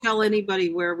tell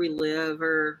anybody where we live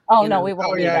or. Oh, no, we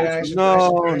won't. Oh, yeah, I should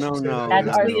No.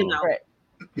 That's our No. secret.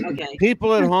 Okay.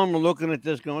 People at home are looking at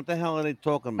this going, what the hell are they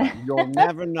talking about? You'll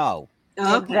never know.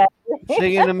 Okay. Exactly.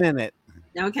 See you in a minute.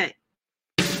 Okay.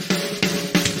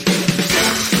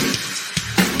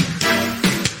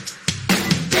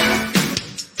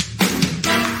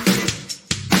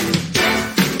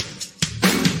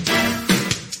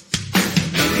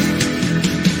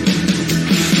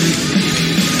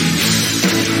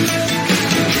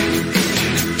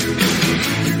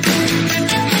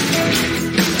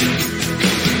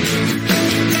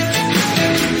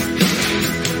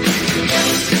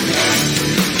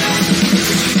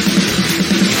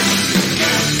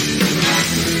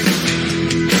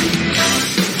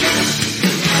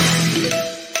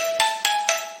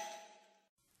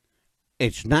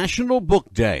 It's National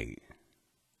Book Day.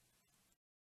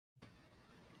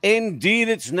 Indeed,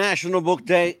 it's National Book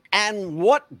Day. And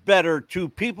what better two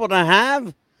people to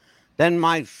have than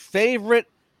my favorite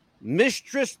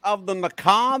mistress of the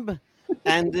macabre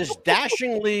and this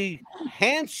dashingly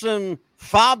handsome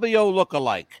Fabio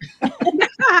lookalike.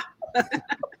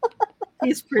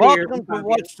 He's pretty. Welcome to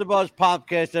What's the Buzz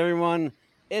podcast, everyone.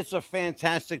 It's a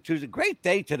fantastic Tuesday. Great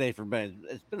day today for me.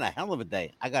 It's been a hell of a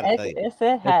day. I got to tell you. Yes,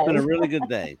 it has. It's been a really good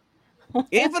day.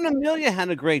 Even Amelia had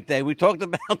a great day. We talked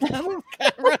about that on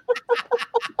camera.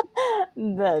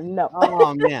 No.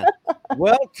 Oh, man.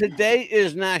 Well, today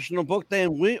is National Book Day,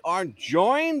 and we are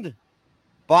joined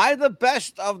by the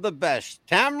best of the best.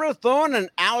 Tamara Thorne and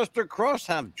Alistair Cross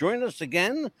have joined us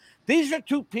again. These are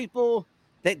two people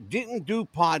that didn't do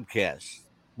podcasts.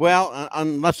 Well,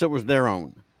 unless it was their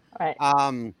own. Right.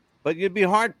 But you'd be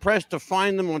hard-pressed to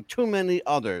find them on too many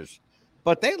others.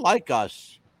 But they like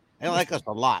us. They like us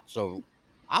a lot, so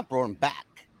I brought them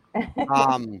back.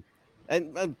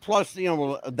 And plus,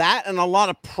 that and a lot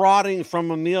of prodding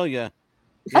from Amelia,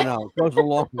 goes a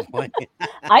long way.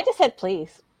 I just said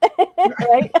please.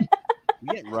 Right?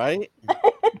 Yeah, right?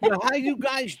 How you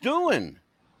guys doing?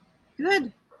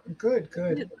 Good.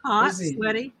 Hot, Busy.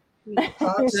 sweaty.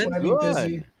 Hot, sweaty, Good.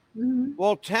 busy. Mhm.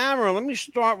 Well, Tamara, let me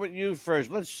start with you first.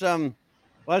 Let's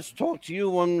talk to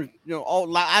you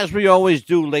as we always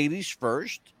do, ladies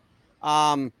first.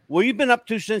 What you been up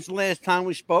to since the last time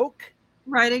we spoke?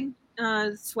 Writing,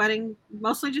 sweating,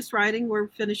 mostly just writing. We're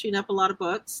finishing up a lot of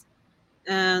books,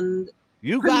 and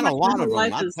You pretty got a much lot my of them.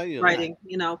 life I'll is tell you writing.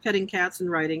 Petting cats and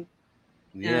writing.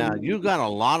 that. Yeah, And- you got a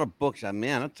lot of books.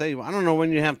 Man, I'll tell you, I don't know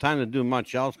when you have time to do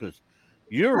much else because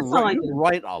you That's all I do.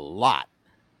 write a lot.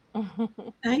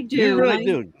 I do. You really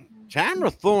do. Tamara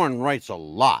Thorne writes a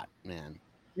lot, man.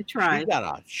 I tried. She got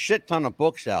a shit ton of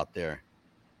books out there.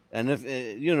 And if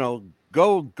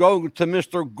go to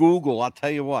Mr. Google, I'll tell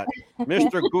you what.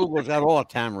 Mr. Google's got all of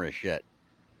Tamara shit.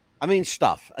 I mean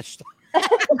stuff.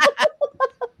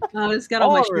 Oh, it's got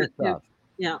all my All her shit too. stuff.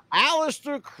 Yeah.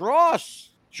 Alistair Cross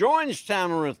joins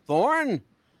Tamara Thorne.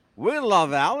 We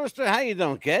love Alistair. How you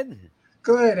doing, kid?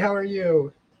 Good. How are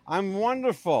you? I'm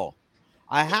wonderful.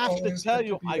 I have to Always tell good to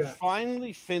you, be I back.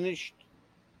 finally finished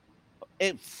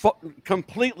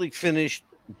completely finished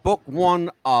book one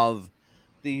of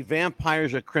the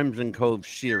Vampires of Crimson Cove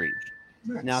series.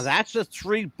 Nice. Now, that's a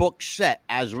 3-book set,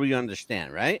 as we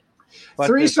understand, right? But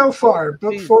 3 there's so far.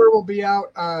 Book three- 4 will be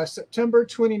out September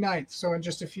 29th, so in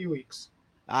just a few weeks.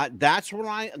 That's what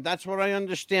I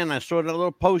understand. I saw that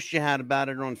little post you had about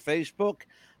it on Facebook.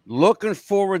 Looking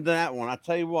forward to that one. I'll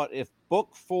tell you what, if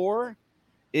book 4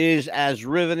 is as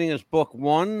riveting as book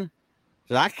 1,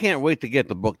 so I can't wait to get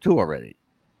to book 2 already.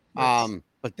 Yes.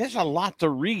 But there's a lot to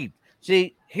read.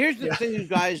 See, here's the Yeah. thing you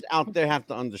guys out there have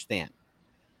to understand.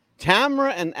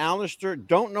 Tamara and Alistair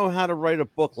don't know how to write a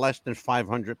book less than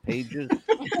 500 pages.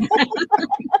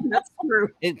 That's true.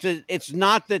 It's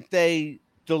not that they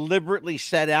deliberately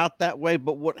set out that way,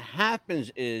 but what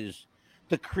happens is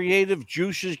the creative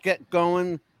juices get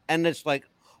going, and it's like,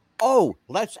 oh,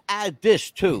 let's add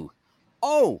this too.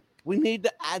 Oh, we need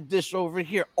to add this over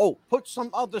here. Oh, put some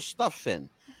other stuff in.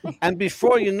 And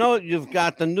before you know it, you've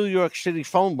got the New York City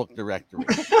phone book directory.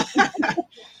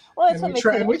 Well,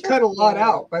 And we cut a lot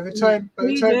out. By the time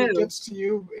We it do. gets to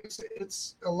you,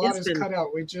 it's a lot It's is been- cut out.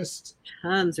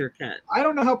 Tons are cut. I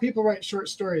don't know how people write short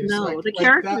stories. No, Like the that,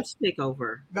 characters take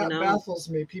over. that baffles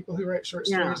me. People who write short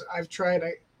Yeah. stories, I've tried.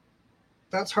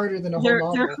 That's harder than a whole They're-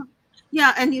 novel.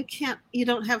 Yeah, and you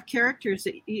don't have characters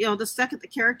that, the second the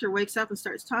character wakes up and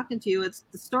starts talking to you,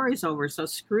 the story's over. So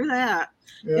screw that.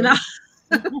 Yeah.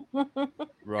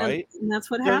 Right? And that's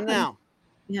what So happened. now,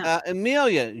 Yeah.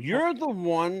 Amelia, you're the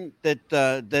one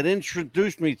that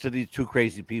introduced me to these two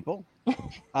crazy people.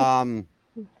 And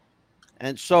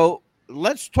so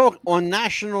let's talk on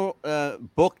National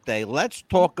Book Day. Let's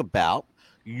talk about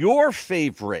your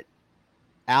favorite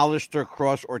Alistair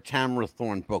Cross or Tamara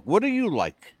Thorne book. What do you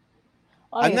like?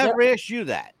 Oh, I yeah, never asked you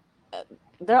that.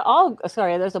 they're all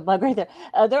sorry. There's a bug right there.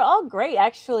 They're all great,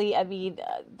 actually. I mean,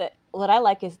 what I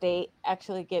like is they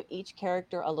actually give each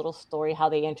character a little story, how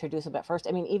they introduce them at first.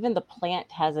 I mean, even the plant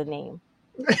has a name.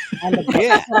 And the book,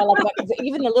 Yeah, that's what I like about because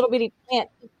even the little bitty plant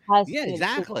has yeah,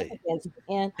 exactly, significance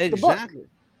in the book. exactly.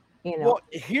 You know, Well,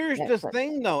 here's yeah, the but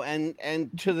thing, though, and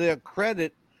to their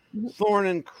credit, Mhm. Thorne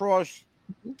and Cross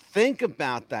Mhm. think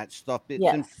about that stuff. It's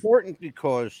Yes, important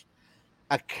because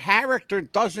a character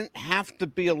doesn't have to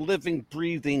be a living,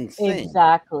 breathing thing.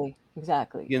 exactly.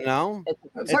 You know, It's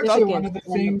That's it actually doesn't. one significance of the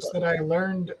in the things book. that I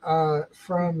learned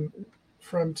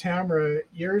from Tamara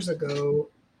years ago,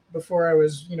 before I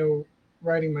was,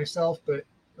 writing myself, but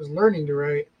was learning to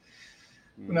write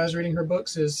when I was reading her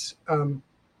books, is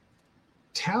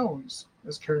towns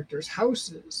as characters,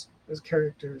 houses as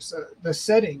characters, the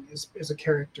setting is a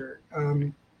character.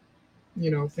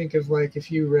 Think of, like,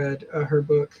 if you read her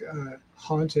book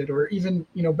Haunted, or even,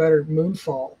 better,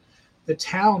 Moonfall. The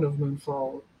town of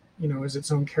Moonfall, is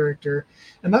its own character,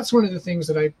 and that's one of the things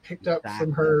that I picked up from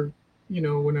Exactly. her,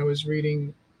 when I was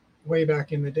reading way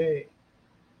back in the day.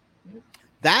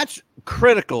 That's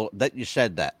critical that you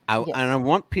said that. And Yes. I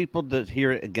want people to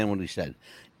hear it again what he said.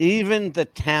 Even the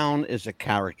town is a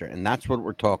character, and that's what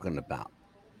we're talking about.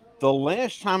 The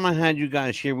last time I had you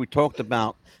guys here, we talked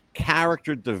about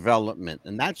character development,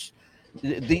 and that's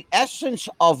the essence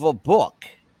of a book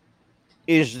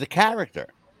is the character.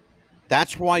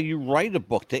 That's why you write a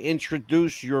book, to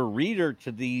introduce your reader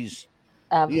to these,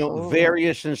 Absolutely.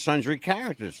 various and sundry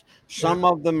characters. Yeah. Some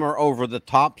of them are over the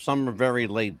top, some are very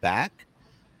laid back.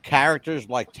 Characters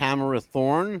like Tamara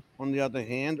Thorne, on the other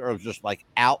hand, are just like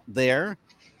out there,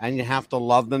 and you have to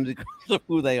love them because of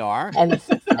who they are.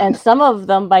 And some of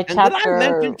them by And did I chapter,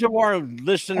 mention to our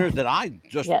listeners that I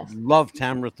just yes. love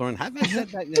Tamara Thorne? Have I said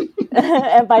that yet?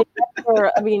 And by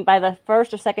chapter, I mean by the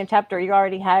first or second chapter, you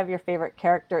already have your favorite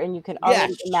character, and you can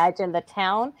already Yes. imagine the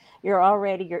town. You're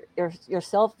already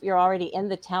yourself. You're already in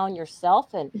the town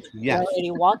yourself, and you're Yes. already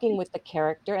walking with the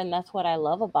character, and that's what I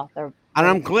love about And their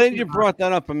I'm glad you Yeah. brought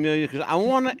that up, Amelia, because I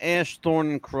want to ask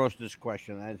Thorne and Cross this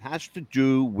question. And it has to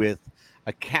do with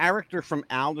a character from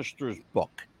Alistair's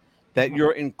book that Mhm.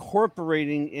 you're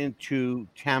incorporating into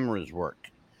Tamara's work.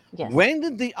 Yes. When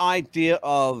did the idea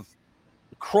of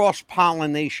cross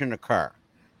pollination occur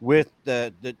with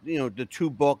the two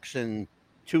books and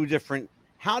two different?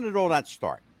 How did all that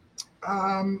start?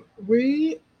 It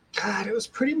was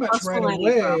pretty much right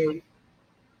Costelletti, probably. away.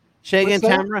 Say What's again,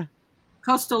 that? Tamara.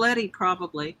 Costelletti,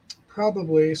 probably.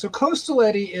 Probably. So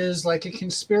Costelletti is like a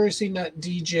conspiracy nut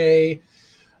DJ.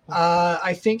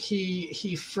 I think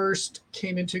he first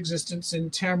came into existence in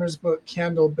Tamara's book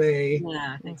Candle Bay,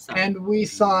 Yeah, I think so. and we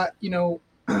thought,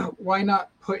 why not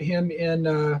put him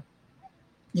in?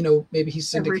 Maybe he's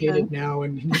syndicated Everything. now,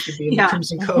 and he could be in the Yeah.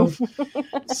 Crimson Cove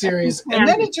series. And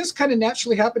then it just kind of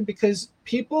naturally happened because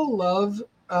people love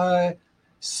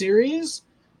series,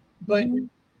 but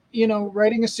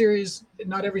writing a series,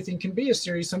 not everything can be a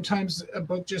series. Sometimes a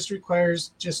book just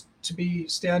requires just to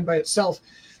stand by itself.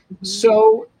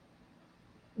 So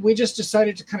we just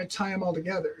decided to kind of tie them all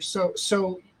together.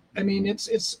 So I mean,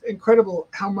 it's incredible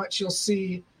how much you'll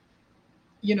see,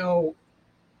 all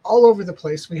over the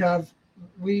place.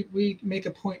 We make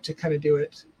a point to kind of do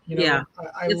it. Yeah.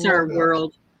 I It's love our that.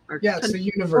 world. Our Yeah, it's the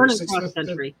Thorne universe. and It's Cross the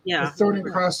country. Yeah. Thorne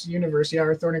and Cross universe. Yeah,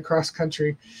 our Thorne and Cross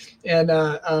country, and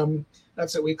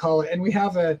that's what we call it. And we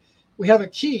have a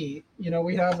key.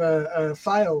 We have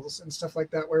files and stuff like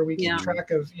that where we keep Yeah.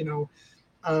 track of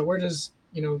where does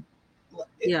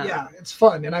Yeah. it's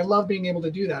fun, and I love being able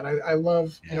to do that. I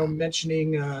love Yeah.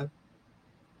 mentioning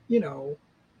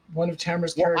one of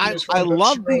Tamara's Well, characters. I from the book she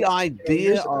love the wrote, idea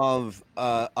years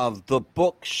ago. of the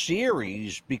book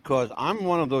series, because I'm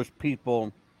one of those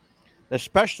people,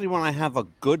 especially when I have a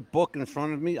good book in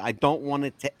front of me, I don't want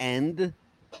it to end.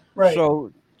 Right.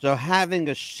 So having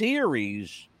a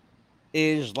series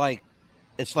is like,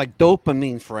 it's like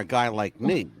dopamine for a guy like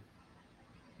me,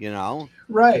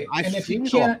 Right. I And if you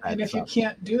feed off can't that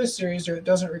stuff. do a series, or it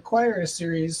doesn't require a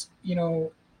series,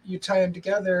 you tie them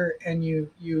together, and you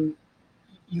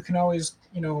can always,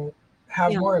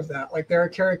 have Yeah. more of that. Like, there are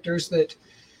characters that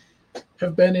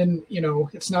have been in,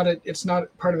 it's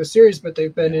not part of a series, but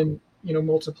they've been in,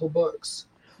 multiple books.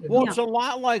 Well, it's a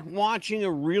lot like watching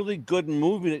a really good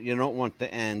movie that you don't want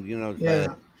to end.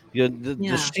 Yeah.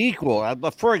 The sequel.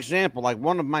 For example, like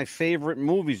one of my favorite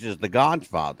movies is The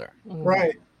Godfather.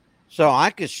 Right. So I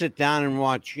could sit down and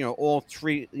watch, all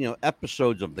three,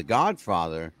 episodes of The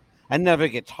Godfather, and never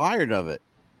get tired of it.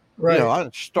 Right. You know, I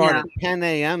start at 10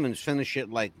 a.m. and finish it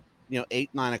like 8,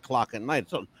 9 o'clock at night.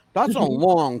 So that's a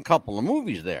long couple of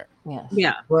movies there. Yes.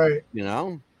 Yeah. Right. You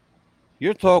know,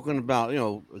 you're talking about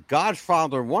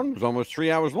Godfather 1 was almost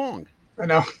 3 hours long. I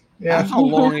know. Yeah. That's a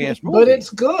long ass movie. But it's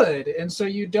good, and so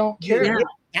you don't care. Yeah.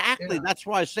 Exactly. That's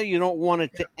why I say you don't want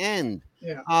it to end.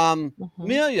 Yeah.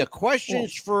 Amelia,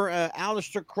 questions for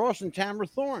Alistair Cross and Tamara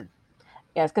Thorne?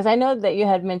 Yes, because I know that you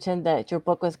had mentioned that your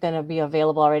book was going to be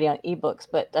available already on ebooks,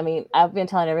 but I mean, I've been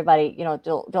telling everybody,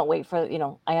 don't wait for,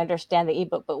 I understand the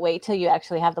ebook, but wait till you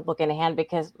actually have the book in hand,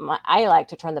 because I like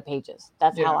to turn the pages.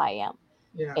 That's how I am.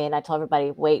 Yeah. And I tell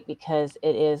everybody, wait, because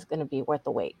it is going to be worth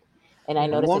the wait. And I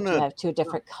noticed that you have 2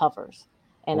 different covers.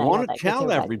 And I want to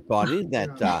tell everybody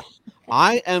that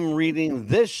I am reading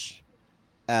this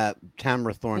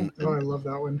Tamara Thorne. Oh, I love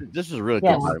that one. This is really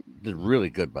good. This is really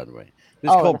good, by the way.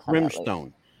 This is called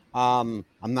Brimstone. I'm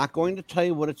not going to tell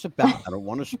you what it's about. I don't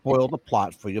want to spoil the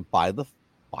plot for you. Buy the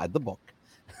book.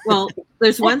 Well,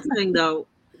 there's one thing though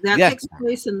that takes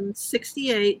place in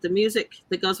 '68. The music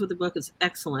that goes with the book is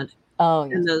excellent. Oh,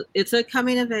 yes. And it's a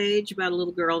coming of age about a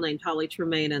little girl named Holly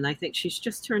Tremaine, and I think she's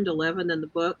just turned 11 in the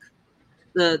book.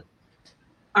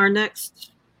 Our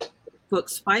next book,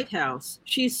 Spite House,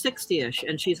 she's 60-ish,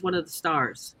 and she's one of the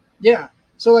stars. Yeah.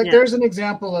 So there's an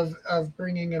example of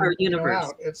bringing our universe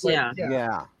out. It's like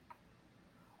yeah.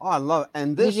 Oh, I love it.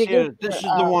 And this is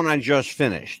the one I just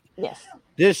finished. Yes.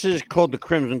 This is called The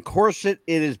Crimson Corset.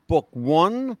 It is book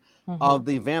 1 of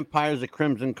the Vampires of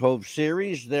Crimson Cove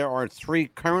series. There are 3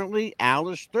 currently.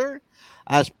 Alistair,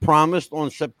 as promised on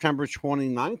September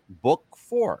 29th, book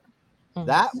 4.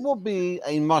 That will be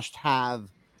a must-have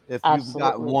if you've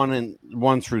got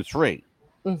 1 through 3,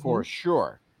 for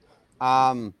sure.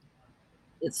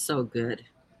 It's so good.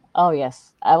 Oh,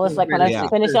 yes. I was like, when I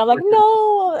finished, I'm like,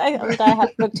 no, I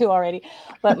have book 2 already.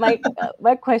 But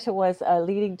my question was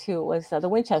leading to was the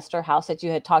Winchester house that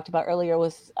you had talked about earlier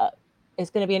is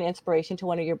going to be an inspiration to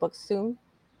one of your books soon?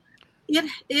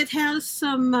 It has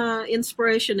some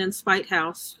inspiration in Spite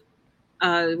House,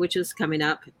 which is coming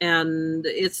up, and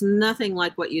it's nothing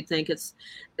like what you'd think.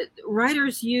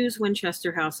 Writers use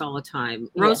Winchester House all the time.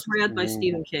 Rose Red by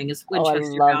Stephen King is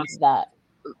Winchester I love House. That.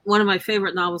 One of my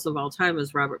favorite novels of all time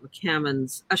is Robert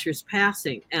McCammon's Usher's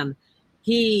Passing, and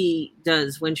he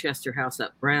does Winchester House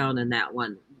up brown in that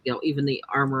one. Even the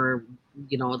armor,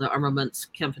 the armaments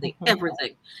company,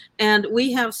 everything. And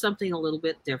we have something a little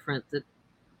bit different that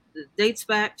dates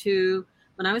back to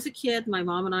when I was a kid. My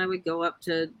mom and I would go up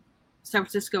to San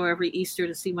Francisco every Easter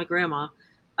to see my grandma.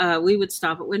 We would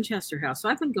stop at Winchester House. So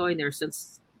I've been going there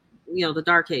since, the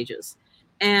Dark Ages.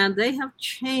 And they have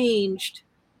changed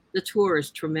the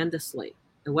tours tremendously,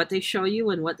 and what they show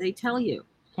you and what they tell you.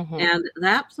 And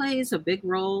that plays a big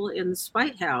role in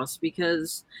Spite House,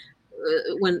 because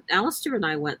when Alistair and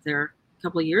I went there a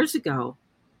couple of years ago,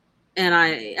 and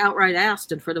I outright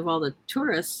asked in front of all the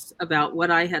tourists about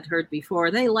what I had heard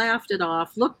before, they laughed it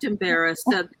off, looked embarrassed,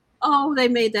 said, oh, they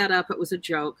made that up. It was a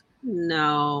joke.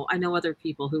 No, I know other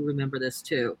people who remember this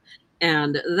too.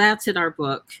 And that's in our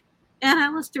book. And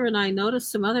Alistair and I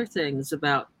noticed some other things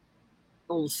about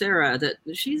old Sarah, that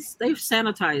they've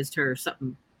sanitized her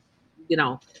something,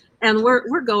 and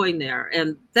we're going there.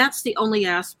 And that's the only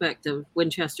aspect of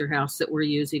Winchester House that we're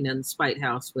using in Spite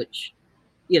House, which,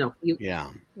 you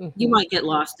might get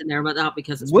lost in there, but not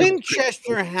because it's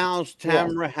Winchester House,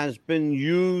 Tamara, has been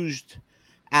used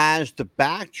as the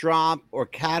backdrop or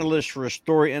catalyst for a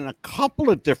story in a couple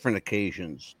of different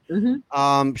occasions.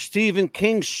 Stephen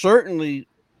King certainly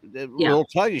will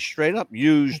tell you straight up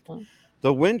used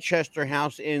the Winchester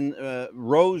House in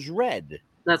Rose Red.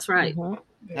 That's right.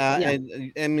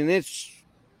 And I mean, it's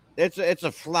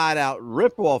a flat out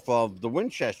ripoff of the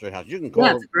Winchester House. You can call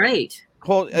it's great.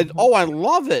 Oh, I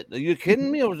love it. Are you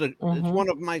kidding me? It's one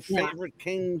of my favorite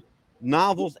King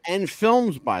novels and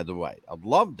films, by the way. I've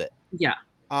loved it. Yeah.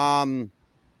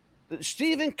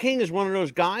 Stephen King is one of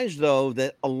those guys, though,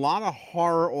 that a lot of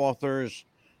horror authors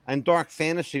and dark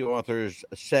fantasy authors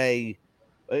say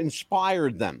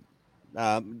inspired them.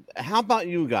 How about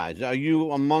you guys? Are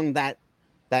you among that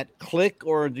clique,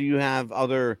 or do you have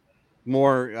other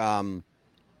more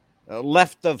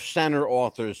left of center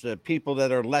authors, people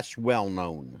that are less well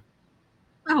known?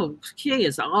 Oh, King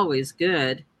is always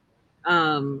good.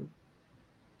 Robert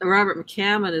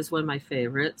McCammon is one of my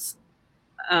favorites.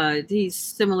 He's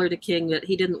similar to King, that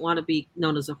he didn't want to be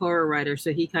known as a horror writer,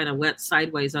 so he kind of went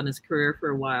sideways on his career for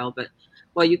a while.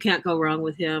 But you can't go wrong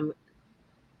with him.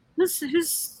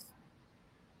 Who's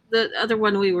the other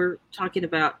one we were talking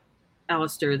about,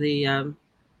 Alistair? The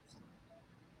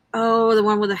Oh, the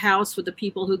one with the house with the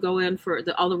people who go in for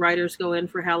all the writers go in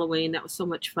for Halloween. That was so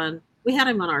much fun. We had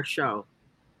him on our show.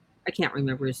 I can't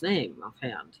remember his name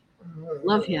offhand.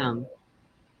 Love him.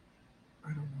 I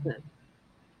don't know.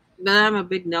 But I'm a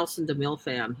big Nelson DeMille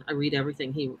fan. I read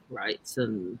everything he writes,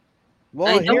 and Well,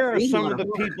 I don't here are read a some lot of the of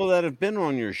horror. people that have been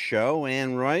on your show: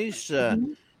 Anne Rice,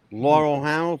 Mhm. Laurel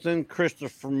Hamilton,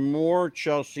 Christopher Moore,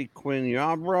 Chelsea Quinn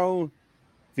Yarbrough,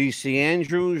 V.C.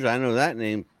 Andrews. I know that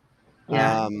name.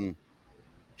 Yeah.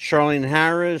 Charlene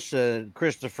Harris,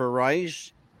 Christopher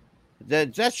Rice.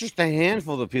 That's just a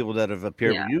handful of the people that have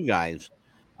appeared Yeah. with you guys.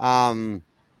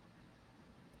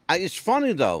 It's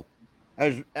funny though,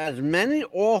 as many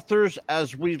authors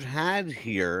as we've had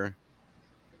here,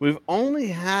 we've only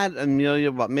had,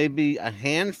 Amelia, what, maybe a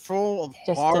handful of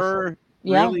Just horror.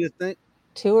 yeah, Really, you think?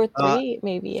 2 or 3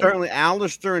 maybe. Certainly,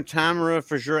 Alistair and Tamara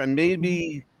for sure, and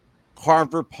maybe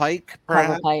Carver Pike, Carver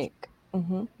perhaps. Pike.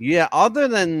 Mm-hmm. Yeah, other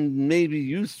than maybe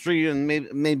you three and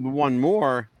maybe one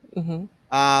more. Mm-hmm.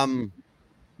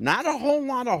 Not a whole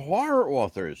lot of horror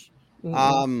authors.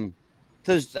 Mm-hmm.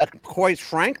 Because quite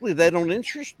frankly, they don't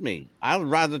interest me. I would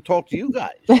rather talk to you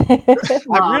guys. Aw.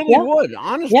 I really Yeah. would,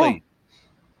 honestly.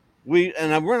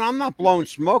 I'm not blowing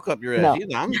smoke up your ass No.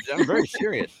 either. I'm very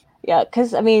serious. Yeah,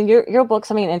 because I mean, your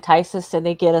books, I mean, entice us and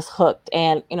they get us hooked.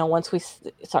 And once we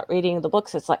start reading the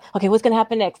books, it's like, okay, what's going to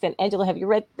happen next? And Angela, have you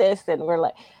read this? And we're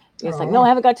like, it's like, no, I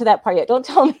haven't got to that part yet. Don't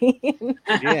tell me.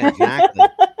 Yeah, exactly.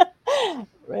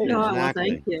 Right. No, well, Exactly.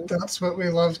 thank you. That's what we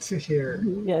love to hear.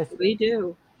 Yes. We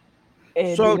do.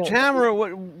 And, So, Tamara,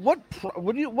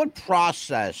 what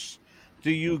process do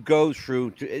you go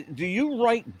through? Do you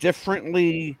write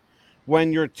differently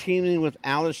when you're teaming with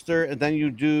Alistair than you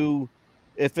do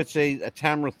if it's a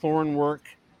Tamara Thorne work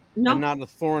No, and not a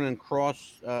Thorne and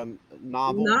Cross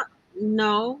novel?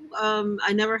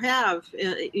 I never have.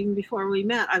 Even before we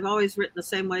met, I've always written the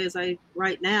same way as I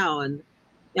write now, and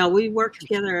we work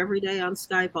together every day on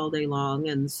Skype all day long,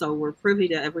 and so we're privy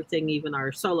to everything, even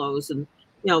our solos, and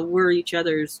we're each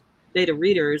other's beta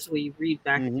readers. We read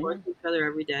back and forth to each other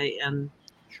every day, and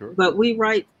Sure. but we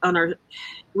write on our.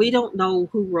 We don't know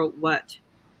who wrote what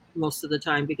most of the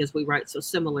time because we write so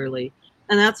similarly,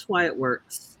 and that's why it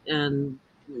works. And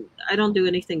I don't do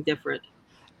anything different.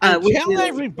 And tell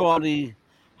everybody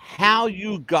how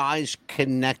you guys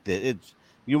connected.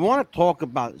 You want to talk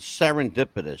about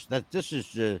serendipitous.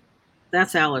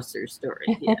 That's Alistair's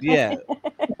story. Yeah. Yeah.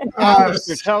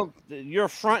 Alistair, you're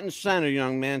front and center,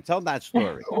 young man. Tell that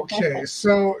story. Okay,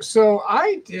 so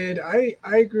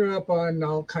I grew up on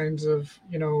all kinds of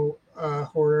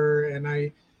horror,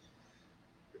 and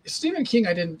Stephen King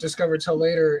I didn't discover till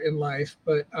later in life,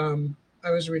 but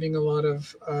I was reading a lot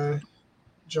of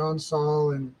John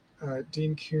Saul and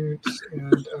Dean Koontz,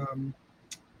 and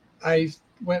I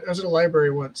was at a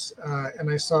library once, and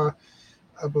I saw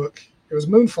a book. It was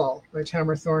Moonfall by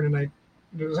Tamara Thorne, and I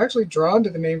was actually drawn to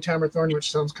the name Tamara Thorne, which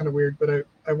sounds kind of weird, but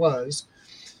I was.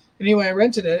 Anyway, I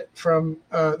rented it from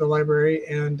the library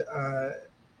and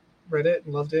read it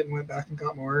and loved it and went back and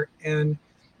got more. And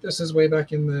this is way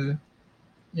back in the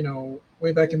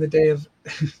day of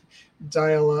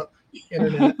dial-up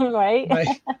internet. Right. I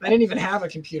didn't even have a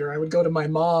computer. I would go to my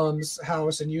mom's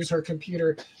house and use her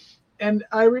computer. And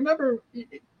I remember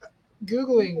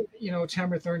Googling,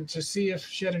 Tamara Thorne to see if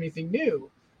she had anything new.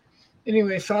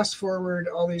 Anyway, fast forward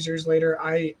all these years later,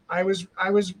 I was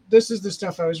this is the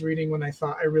stuff I was reading when I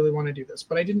thought I really want to do this,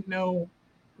 but I didn't know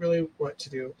really what to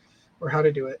do or how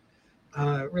to do it.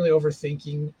 Really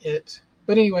overthinking it.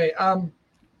 But anyway,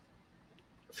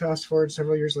 fast forward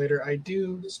several years later, I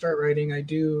do start writing, I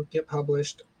do get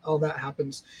published, all that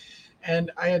happens.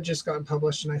 And I had just gotten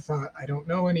published and I thought, I don't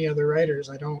know any other writers.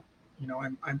 I don't,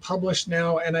 I'm published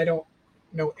now and I don't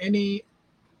know any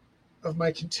of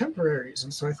my contemporaries.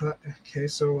 And so I thought, okay,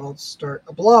 so I'll start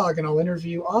a blog and I'll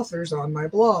interview authors on my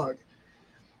blog.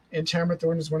 And Tamara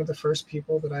Thorne is one of the first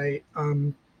people that I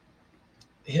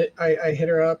hit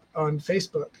her up on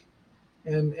Facebook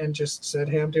and just said,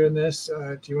 hey, I'm doing this.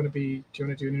 Do you want to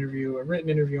do an interview, a written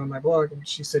interview on my blog? And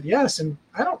she said yes. And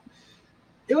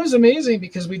it was amazing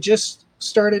because we just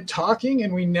started talking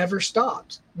and we never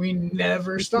stopped.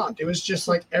 It was just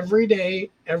like every day.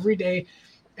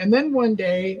 And then one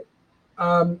day,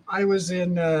 I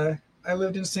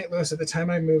lived in St. Louis at the time.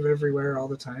 I move everywhere all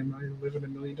the time. I live in a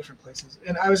million different places.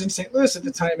 And I was in St. Louis at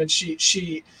the time, and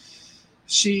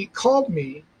she called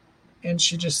me and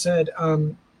she just said,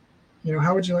 how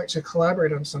would you like to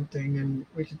collaborate on something? And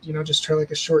we could, just try like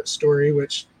a short story,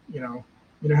 which, you know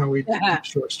how we do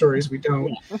short stories, we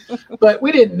don't. But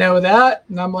we didn't know that.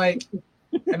 And I'm like,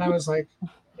 and I was like,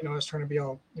 I was trying to be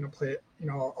all, play it,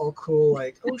 all cool,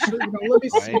 like, oh, sure, let me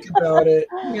think about it.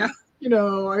 Yeah.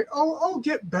 I'll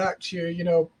get back to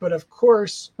you, but of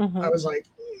course I was like,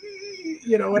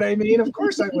 you know what I mean? Of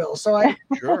course I will. So I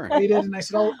waited and I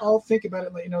said, I'll think about it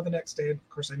and let you know the next day. And of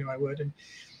course I knew I would, and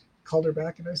called her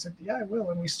back and I said, yeah, I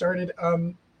will. And we started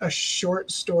a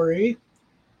short story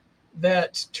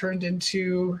that turned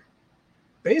into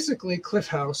basically the Cliff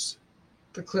House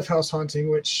haunting,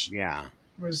 which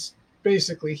was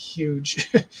basically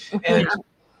huge. And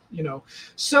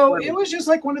so it was just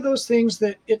like one of those things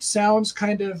that it sounds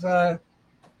kind of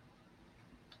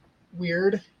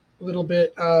weird, a little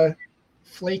bit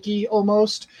flaky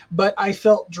almost, but I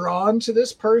felt drawn to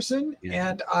this person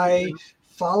and I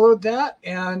followed that,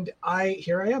 and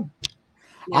here I am.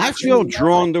 I feel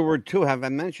drawn to her too. Have I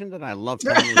mentioned that I love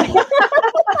Tamara?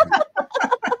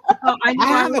 I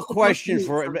have a question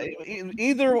for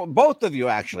both of you,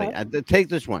 actually. Take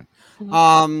this one.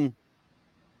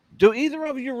 Do either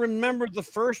of you remember the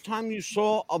first time you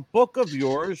saw a book of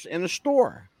yours in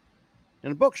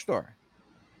a bookstore?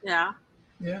 Yeah.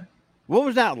 Yeah. What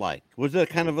was that like? Was it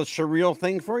kind of a surreal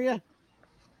thing for you?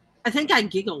 I think I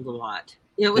giggled a lot.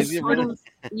 It was sort of,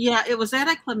 it was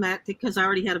anticlimactic because I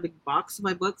already had a big box of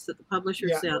my books that the publisher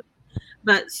sent.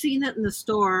 But seeing it in the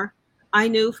store, I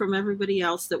knew from everybody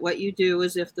else that what you do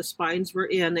is if the spines were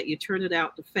in, that you turn it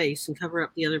out to face and cover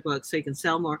up the other books so you can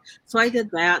sell more. So I did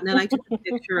that, and then I took a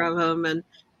picture of them, and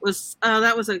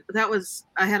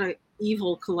I had an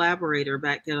evil collaborator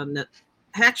back then that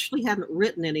actually hadn't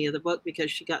written any of the book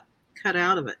because she got cut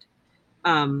out of it.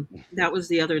 That was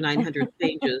the other 900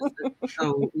 pages.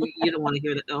 Oh, you don't want to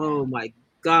hear that. Oh my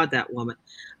God, that woman.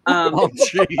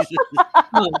 Jesus.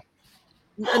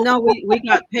 No, we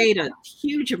got paid a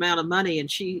huge amount of money, and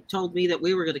she told me that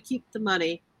we were going to keep the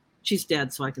money. She's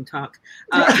dead, so I can talk.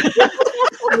 There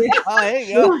you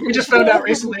go. We just found out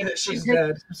recently that she's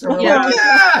dead. So we're like,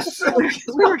 yes!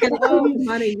 We were going to keep the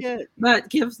money, but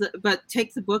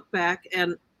take the book back.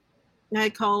 And I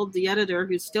called the editor,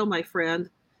 who's still my friend,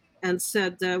 and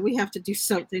said, we have to do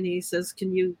something. He says,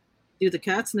 can you do the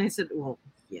cuts? And I said, well,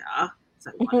 yeah.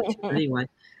 So I wanted to. Anyway,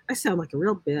 I sound like a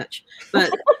real bitch.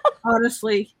 But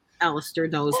honestly, Alistair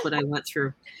knows what I went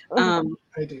through. I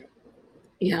do.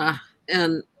 Yeah,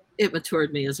 and it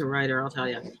matured me as a writer, I'll tell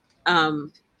you.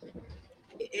 And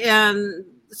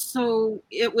so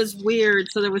it was weird.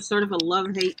 So there was sort of a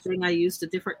love-hate thing. I used a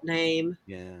different name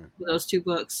for those two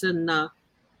books. And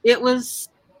it was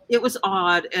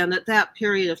odd. And at that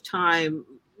period of time,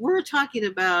 we're talking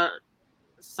about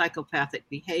psychopathic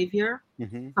behavior.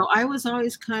 So I was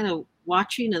always kind of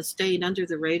watching and staying under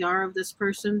the radar of this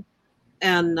person.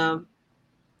 And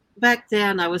back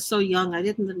then I was so young, I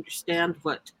didn't understand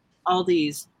what all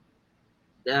these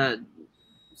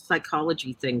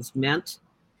psychology things meant,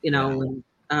 when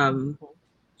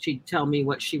she'd tell me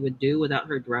what she would do without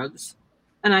her drugs.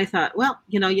 And I thought, well,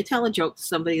 you tell a joke to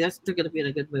somebody, they're going to be in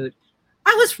a good mood.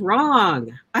 I was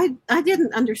wrong. I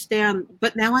didn't understand,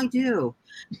 but now I do.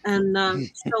 And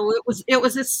so it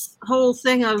was this whole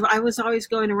thing of I was always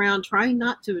going around trying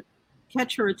not to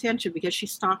catch her attention because she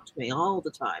stalked me all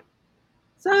the time.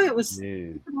 So it was I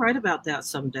can write about that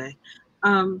someday.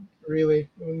 Really?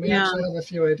 We actually have a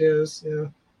few ideas. We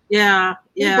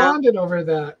bonded over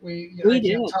that.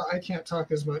 I can't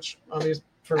talk as much, obviously.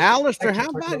 Alistair, how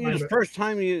about you? First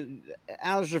time you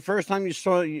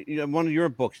saw one of your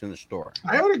books in the store.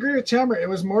 I would agree with Tamara. It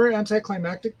was more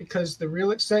anticlimactic because the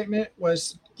real excitement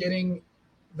was getting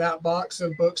that box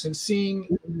of books and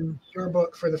seeing your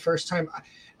book for the first time.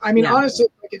 I mean, honestly,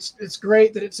 like it's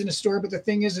great that it's in a store, but the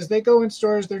thing is they go in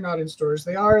stores, they're not in stores.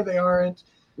 They are, they aren't.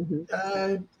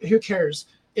 Who cares?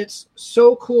 It's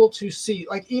so cool to see.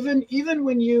 Like even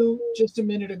when you just a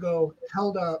minute ago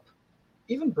held up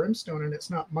even Brimstone, and it's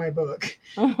not my book,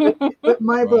 but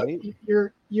my book.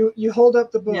 You hold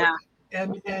up the book,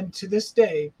 and to this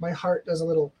day, my heart does a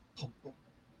little.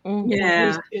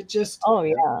 Yeah, it just.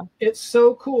 It's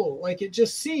so cool. Like it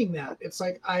just seeing that. It's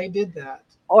like I did that.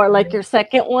 Or like your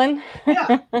second one.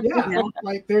 Yeah.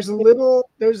 Like there's a little.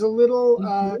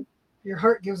 Your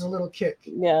heart gives a little kick.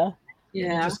 Yeah. You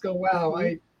just go, wow,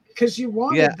 because you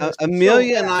wanted. Yeah,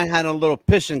 Amelia and I had a little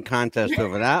pissing contest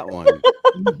over that one.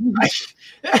 Let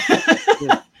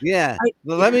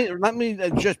me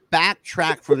just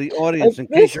backtrack for the audience in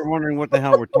case you're wondering what the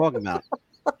hell we're talking about.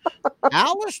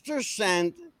 Alistair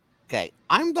sent. Okay,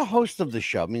 I'm the host of the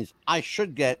show. Means I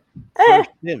should get first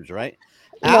dibs, right?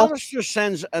 Alistair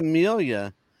sends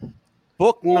Amelia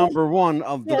book number 1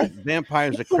 of the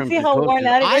Vampires of Crimson Coast.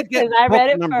 I get book I read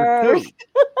it number first.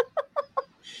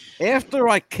 2. After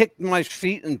I kicked my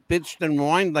feet and bitched and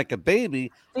whined like a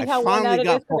baby, See I how one out finally of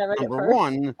got this when I book read it number first?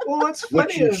 one, Well, what's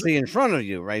which funny you is see in front of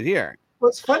you right here.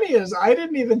 I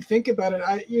didn't even think about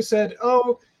it. You said,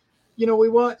 "Oh, we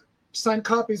want signed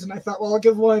copies," and I thought, well, I'll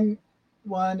give one,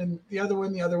 and the other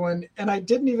one, and I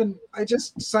didn't even. I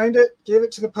just signed it, gave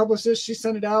it to the publicist. She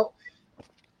sent it out.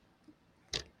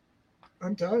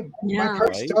 I'm done. Yeah. My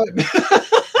part's Right. done.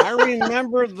 I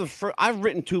remember I've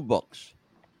written 2 books.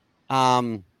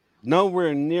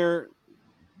 Nowhere near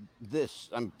this.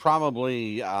 I'm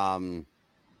probably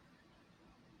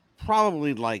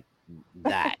like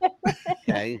that.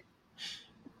 Okay.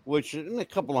 Which is in a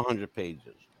couple of 100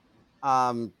 pages.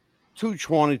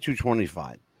 220,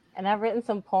 225. And I've written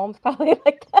some poems probably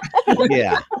like that.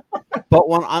 Yeah. But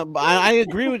when I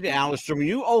agree with you, Alistair, when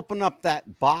you open up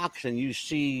that box and you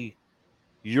see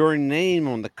your name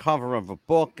on the cover of a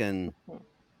book, and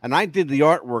I did the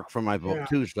artwork for my book Yeah.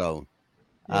 too, so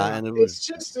and it it's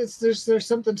was just there's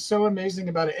something so amazing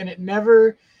about it, and it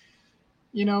never.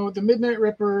 The Midnight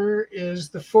Ripper is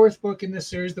the 4th book in this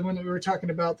series, the one that we were talking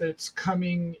about that's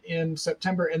coming in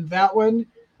September, and that one,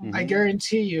 I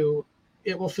guarantee you,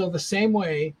 it will feel the same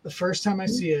way the first time I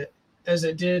see it as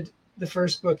it did the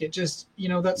first book. It just,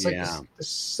 that's like the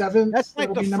 7th. That's like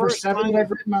it'll the be number first 7 time. that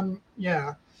I've written on.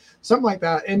 Yeah, something like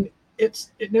that, and it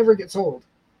never gets old.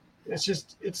 It's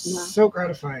just so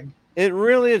gratifying. It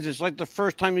really is. It's like the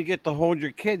first time you get to hold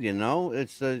your kid.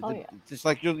 It's it's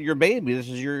like your baby. This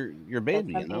is your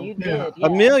baby. That's something you Yeah. did. Yeah.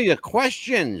 Amelia,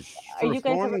 questions. Are you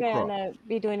guys Thorne ever and Crook? gonna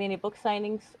be doing any book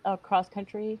signings across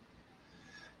country?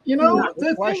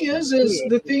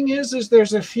 The thing is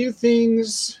there's a few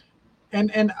things,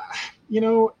 and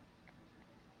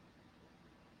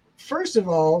first of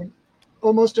all,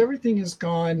 almost everything has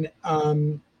gone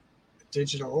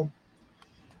digital.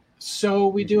 So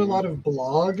we do a lot of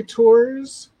blog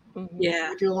tours.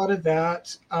 Yeah. We do a lot of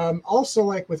that. Also,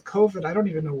 like with COVID, I don't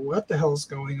even know what the hell's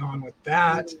going on with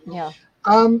that. Yeah.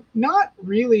 Not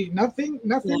really. Nothing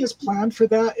is planned for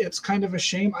that. It's kind of a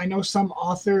shame. I know some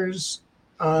authors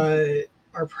are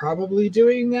probably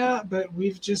doing that, but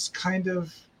we've just kind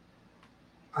of.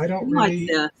 I don't really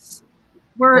like this.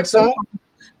 What's that?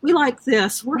 We like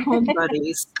this. We're home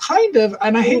buddies. Kind of,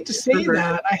 and I hate to say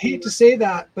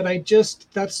that. But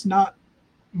that's not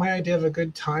my idea of a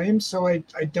good time. So I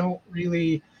don't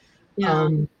really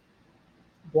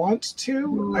want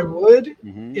to. I would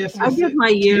if I give my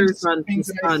years on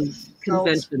felt-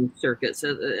 convention circuits.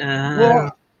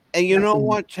 Yeah. And you know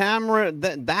what, Tamara?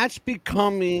 That's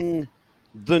becoming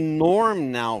the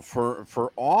norm now for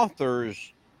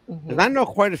authors. Because I know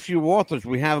quite a few authors.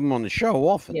 We have them on the show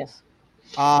often. Yes.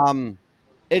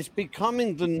 It's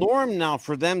becoming the norm now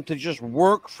for them to just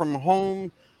work from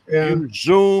home, Yeah. use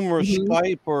Zoom or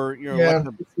Skype or like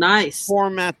the nice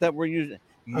format that we're using.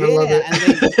 I love it.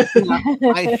 And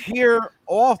I hear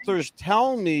authors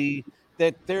tell me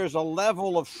that there's a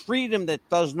level of freedom that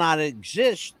does not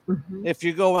exist if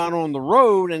you go out on the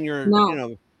road and you're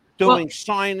doing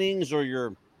signings or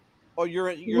you're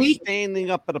standing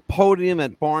up at a podium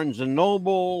at Barnes and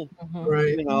Noble.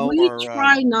 Right. We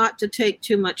try not to take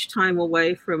too much time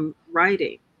away from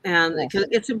writing, and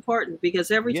it's important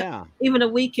because every time, even a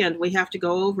weekend, we have to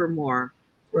go over more.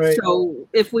 Right. So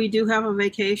if we do have a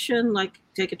vacation, like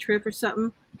take a trip or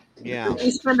something,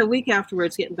 we spend a week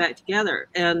afterwards getting back together,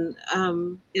 and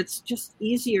it's just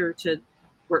easier to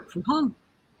work from home.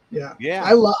 Yeah.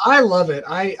 I love it.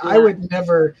 I would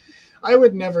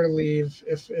never leave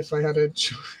if I had a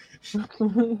choice.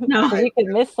 No, you could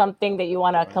miss something that you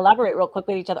want to collaborate real quick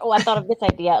with each other. Oh, I thought of this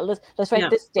idea. Let's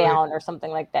write this down or something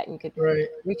like that. And you could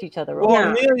reach each other.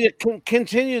 Amelia,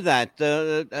 continue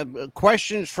that.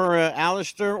 Questions for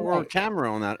Alistair or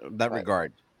Tamara on that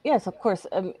regard? Yes, of course.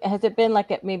 Has it been like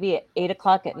at maybe at 8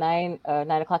 o'clock at night, 9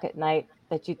 o'clock at night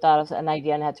that you thought of an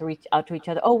idea and had to reach out to each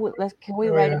other? Oh, can we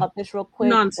write about this real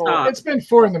quick? Nonstop. It's been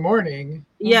 4 a.m.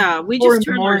 Yeah, we just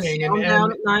turn our phone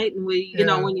down at night, and we,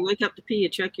 when you wake up to pee, you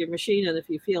check your machine, and if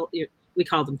you feel, we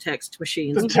call them text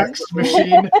machines. The text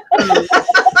machine.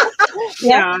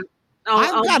 Yeah.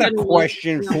 I've got a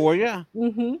question for you.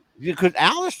 Because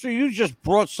Alistair, you just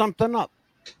brought something up.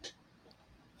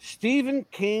 Stephen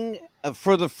King,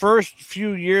 for the first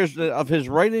few years of his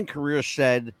writing career,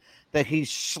 said that he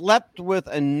slept with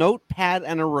a notepad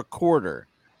and a recorder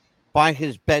by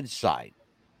his bedside,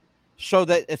 so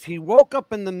that if he woke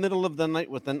up in the middle of the night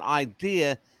with an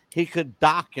idea, he could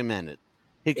document it.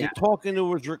 He could talk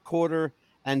into his recorder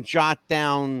and jot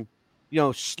down,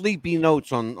 sleepy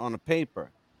notes on a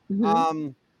paper.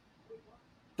 The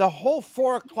whole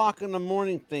 4 o'clock in the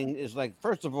morning thing is like,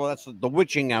 first of all, that's the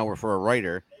witching hour for a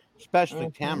writer, especially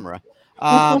Tamara.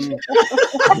 Um,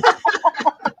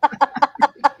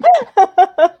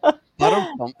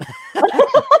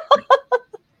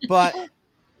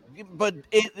 but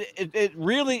it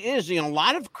really is. You know, a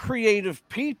lot of creative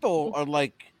people are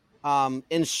like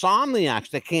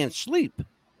insomniacs that can't sleep.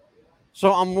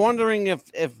 So I'm wondering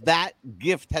if that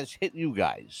gift has hit you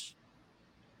guys.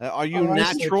 Are you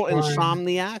natural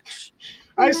insomniacs?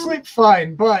 I sleep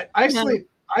fine, but I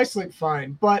sleep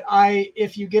fine. But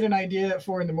if you get an idea at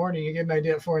 4 a.m, you get an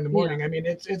idea at 4 a.m. I mean,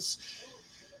 it's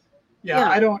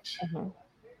I don't.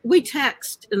 We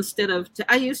text instead of.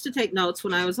 I used to take notes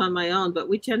when I was on my own, but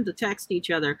we tend to text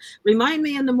each other. Remind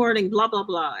me in the morning, blah blah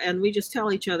blah, and we just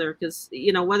tell each other because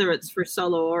whether it's for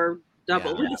solo or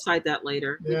double, we decide that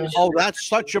later. Yeah. Oh, that's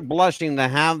such a blessing to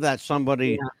have that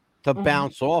somebody to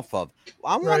bounce off of.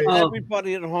 I want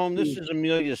everybody at home. This is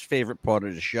Amelia's favorite part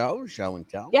of the show and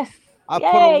tell. Yes. I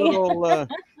put a little.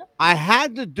 I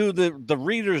had to do the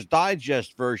Reader's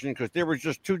Digest version because there were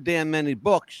just too damn many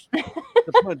books.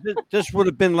 This would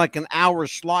have been like an hour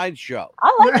slideshow.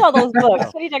 I like all those books.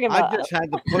 What are you talking about? I just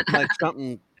had to put like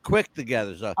something quick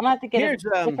together. So I'm gonna have to get a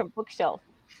different bookshelf.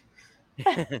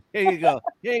 Here you go.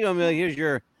 Here you go,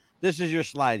 Amelia. This is your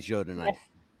slideshow tonight.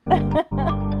 Yes.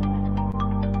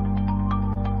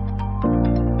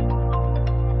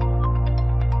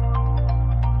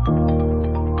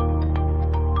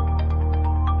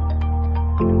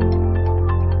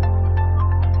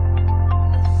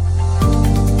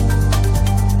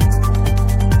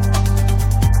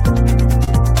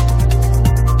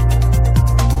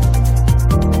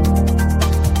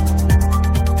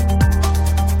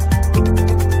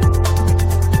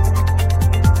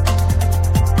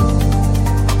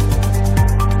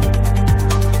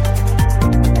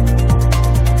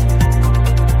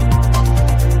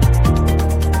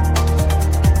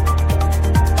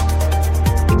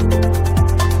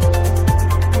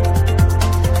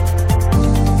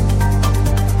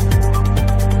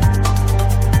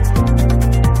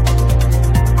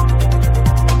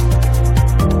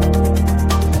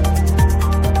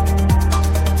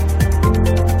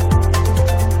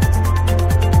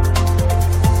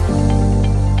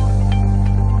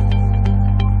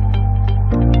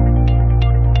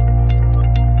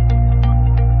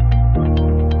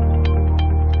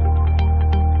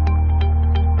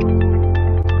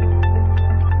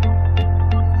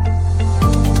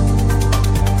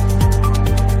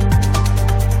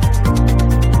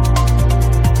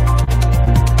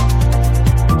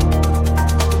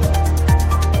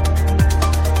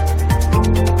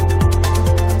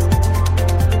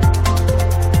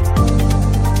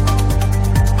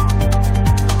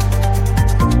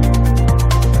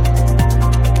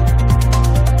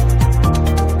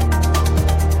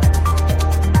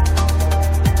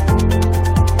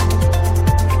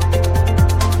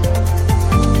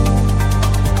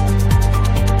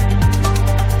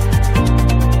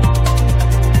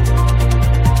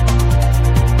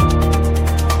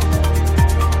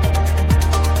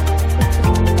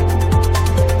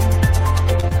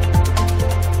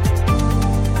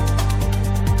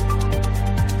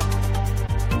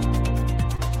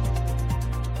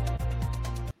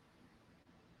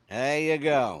 There you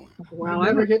go. Wow, I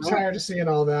never get tired of seeing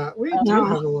all that. We do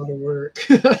have a lot of work.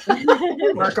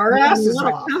 Work our asses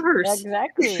off.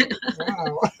 Exactly.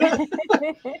 Wow.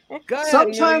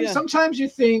 Sometimes you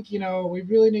think, we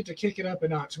really need to kick it up a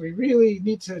notch. We really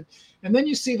need to, and then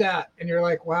you see that, and you're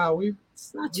like, wow, we've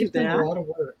done a lot of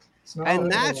work.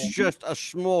 And that's just a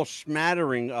small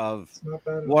smattering of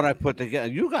what I put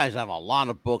together. You guys have a lot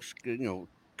of books,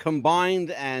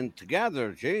 combined and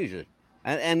together. Jesus.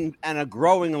 And a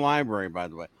growing library, by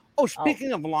the way. Oh,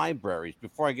 speaking of libraries,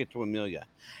 before I get to Amelia,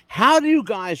 how do you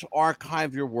guys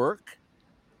archive your work?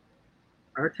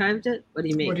 Archived it? What do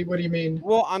you mean? What do you mean?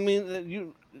 Well, I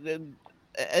mean,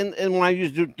 and when I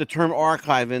use the term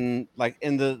archive in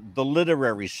the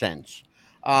literary sense,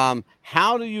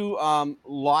 how do you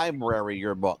library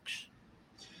your books?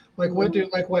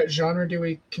 What genre do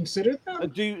we consider them?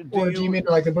 Do you mean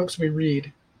like the books we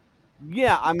read?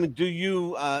 Yeah, I mean, do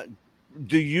you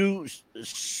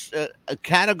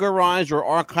categorize or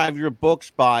archive your books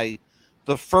by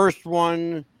the first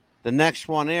one, the next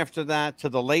one after that, to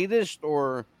the latest,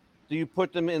 or do you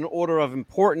put them in order of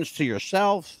importance to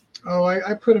yourself? Oh,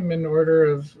 I put them in order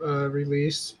of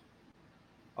release.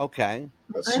 Okay.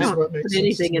 I don't put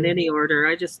anything in any order.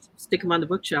 I just stick them on the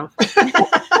bookshelf.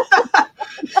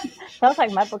 Sounds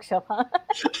like my bookshelf, huh?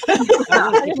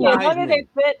 As long as they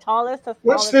fit, tallest to smallest.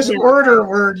 What's this order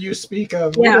word you speak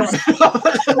of? Yeah.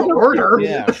 Order.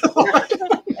 Yeah.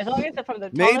 As long as it's from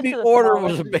the maybe to the order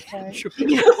was a bad choice.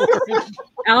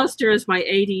 Alistair is my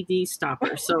ADD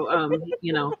stopper, so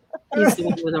He's the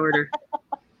one with order.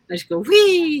 I just go,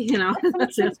 wee,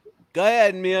 that's it. Go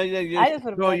ahead, Amelia. I just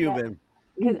want to go point you, out, Ben.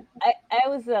 because I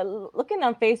was looking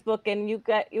on Facebook, and you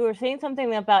were saying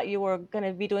something about you were going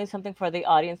to be doing something for the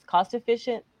audience, cost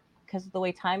efficient, because of the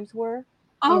way times were.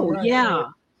 Oh, right, yeah.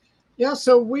 right. Yeah,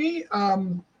 so we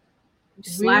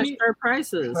slashed our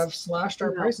prices. Have slashed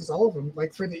our prices, all of them.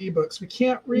 Like for the ebooks, we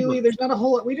can't really. There's not a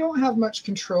whole lot. We don't have much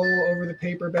control over the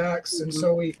paperbacks, and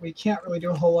so we can't really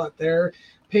do a whole lot there.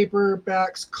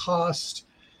 Paperbacks cost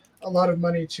a lot of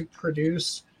money to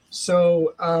produce,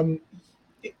 so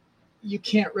you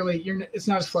can't really. It's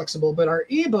not as flexible. But our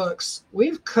ebooks,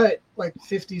 we've cut like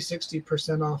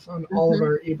 50-60% off on all of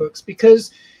our ebooks,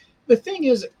 because the thing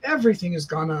is, everything has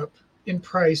gone up in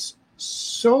price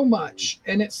so much,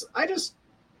 and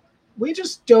we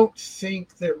just don't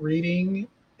think that reading,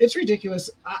 it's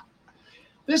ridiculous.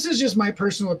 This is just my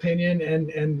personal opinion,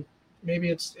 and maybe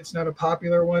it's not a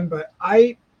popular one, but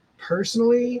I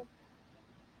personally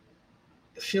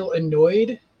feel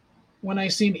annoyed when I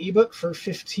see an ebook for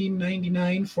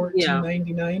 $15.99,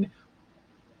 $14.99.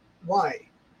 Why?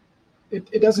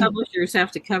 It doesn't. Publishers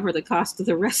have to cover the cost of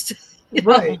the rest.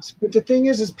 Right, but the thing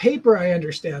is paper. I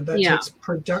understand that takes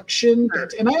production,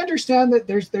 and I understand that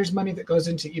there's money that goes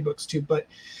into ebooks too. But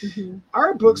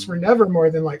our books were never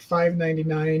more than like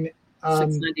 $5.99,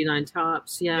 $6.99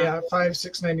 tops. Yeah,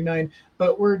 $6.99.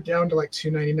 But we're down to like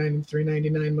 $2.99 and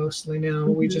 $3.99 mostly now.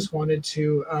 We just wanted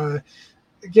to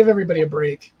give everybody a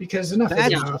break, because enough is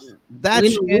enough.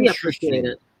 That's we appreciate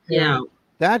it. Yeah,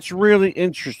 that's really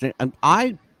interesting. And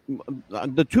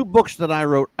the two books that I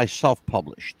wrote, I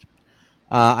self-published.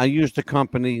 I used a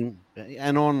company,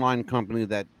 an online company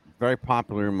that's very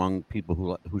popular among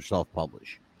people who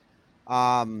self-publish.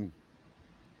 I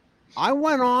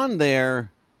went on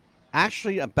there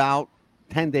actually about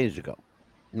 10 days ago,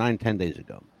 10 days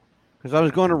ago, because I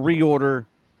was going to reorder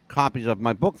copies of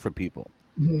my book for people.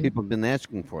 People have been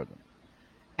asking for them.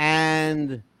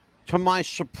 And to my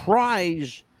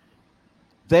surprise,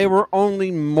 they were only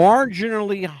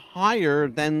marginally higher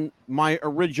than my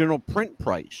original print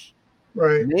price.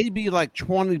 Right. Maybe like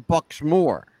 $20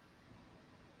 more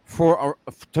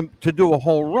to do a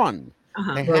whole run.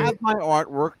 They have my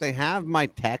artwork, they have my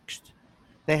text,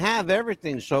 they have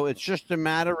everything. So it's just a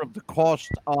matter of the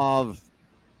cost of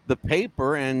the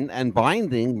paper and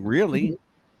binding, really,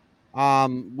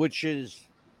 which is,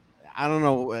 I don't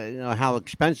know, how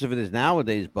expensive it is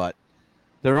nowadays, but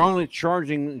they're only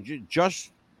charging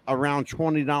just around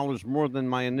 $20 more than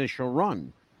my initial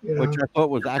run, which I thought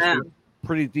was actually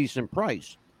pretty decent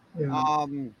price.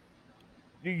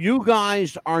 You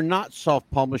guys are not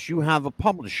self-published. You have a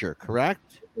publisher,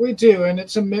 correct? We do, and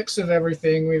it's a mix of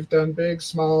everything. We've done big,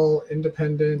 small,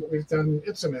 independent.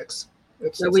 It's a mix.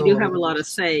 So we do have a lot of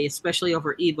say, especially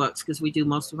over ebooks, because we do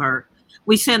most of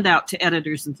we send out to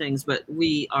editors and things, but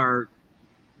we are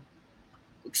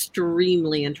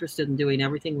extremely interested in doing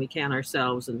everything we can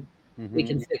ourselves, and we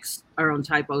can fix our own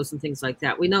typos and things like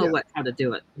that. We know how to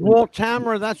do it. Well,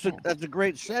 Tamara, that's a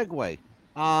great segue.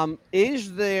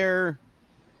 Is there,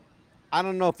 I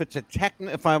don't know if it's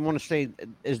if I want to say,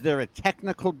 is there a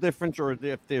technical difference, or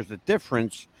if there's a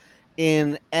difference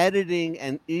in editing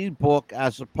an ebook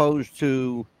as opposed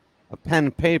to a pen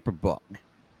and paper book?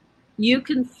 You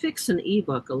can fix an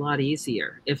ebook a lot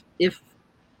easier if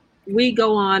we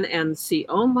go on and see,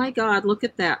 oh my God, look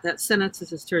at that sentence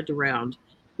has turned around.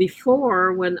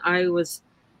 Before, when I was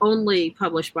only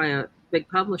published by a big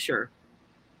publisher,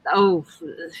 I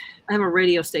have a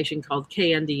radio station called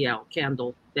KNDL,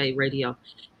 Candle Bay Radio,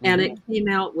 and it came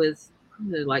out with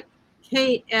like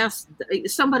KS.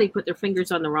 Somebody put their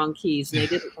fingers on the wrong keys, and they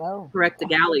didn't correct the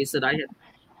galleys that I had.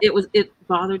 It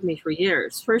bothered me for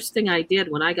years. First thing I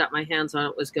did when I got my hands on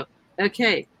it was go,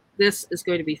 okay, this is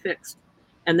going to be fixed.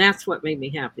 And that's what made me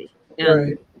happy.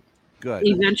 And good.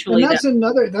 Eventually, and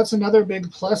that's another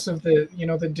big plus of the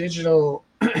the digital.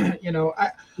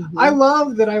 I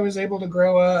love that I was able to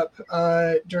grow up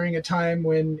during a time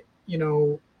when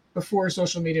before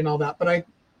social media and all that. But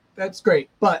that's great.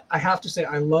 But I have to say,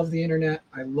 I love the internet.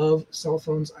 I love cell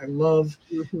phones. I love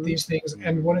these things.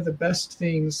 And one of the best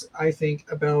things I think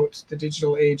about the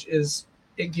digital age is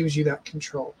it gives you that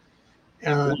control.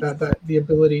 That the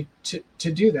ability to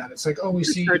do that. It's like, we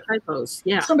see typos.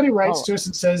 Somebody writes to us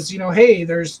and says, hey,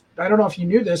 I don't know if you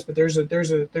knew this, but there's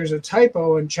a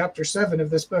typo in chapter 7 of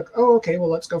this book. Oh, okay, well,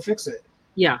 let's go fix it.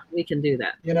 Yeah, we can do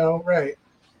that. Right.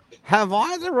 Have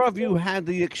either of you had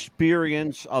the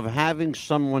experience of having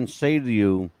someone say to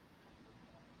you,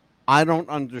 I don't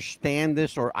understand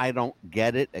this, or I don't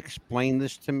get it, explain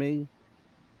this to me,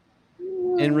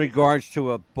 in regards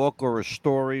to a book or a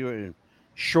story or a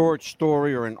short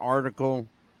story or an article?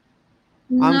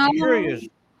 I'm curious.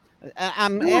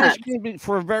 I'm What? asking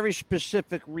for a very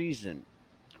specific reason.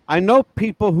 I know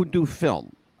people who do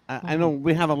film. I know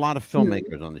we have a lot of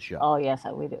filmmakers on the show. Oh yes,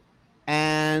 we do.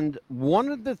 And one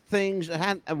of the things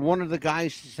one of the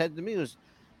guys said to me was,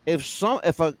 if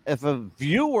a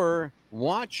viewer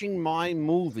watching my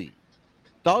movie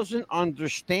doesn't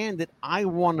understand it, I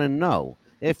want to know.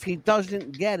 If he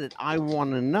doesn't get it, I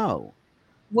want to know.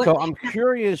 What? So I'm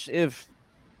curious if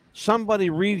somebody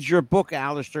reads your book,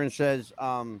 Alistair, and says,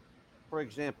 for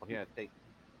example, here, take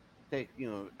the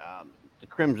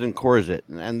Crimson Corset,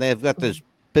 and they've got this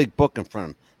big book in front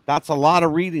of them. That's a lot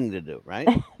of reading to do, right?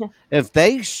 If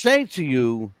they say to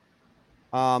you,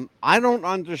 I don't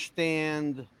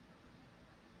understand,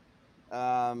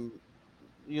 the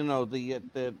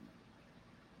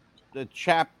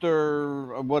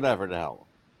chapter or whatever the hell.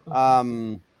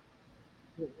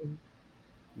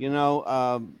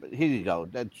 Here you go.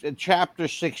 That's chapter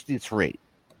 63.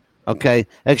 Okay,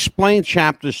 explain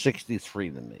chapter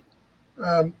 63 to me.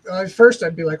 First,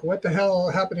 I'd be like, "What the hell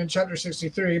happened in chapter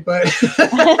 63?" But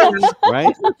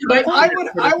right. But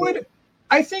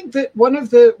I think that one of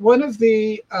the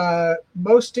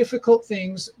most difficult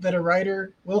things that a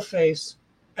writer will face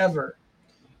ever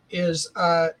is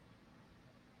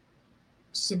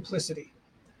simplicity.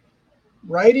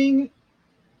 Writing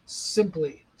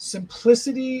simply.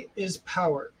 Simplicity is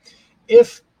power.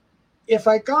 If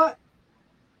I got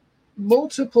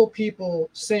multiple people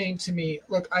saying to me,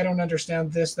 "Look, I don't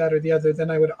understand this, that, or the other,"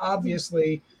 then I would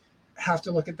obviously have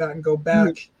to look at that and go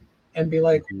back and be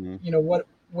like,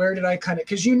 where did I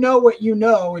because you know what you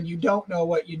know and you don't know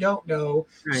what you don't know.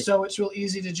 Right. So it's real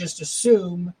easy to just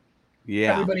assume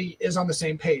everybody is on the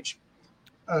same page,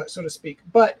 so to speak.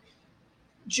 But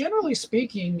generally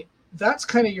speaking, that's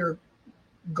kind of your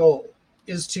goal,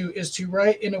 is to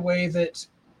write in a way that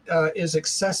is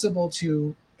accessible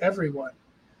to everyone.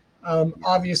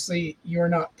 Obviously, you're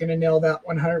not going to nail that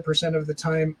 100% of the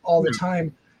time, all the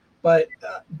time, but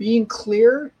being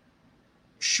clear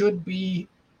should be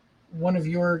one of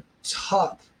your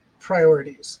top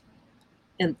priorities.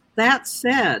 And that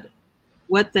said,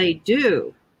 what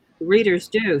readers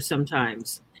do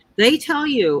sometimes, they tell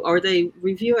you, or they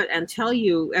review it and tell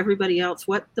you, everybody else,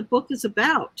 what the book is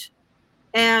about.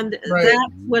 And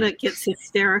that's when it gets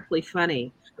hysterically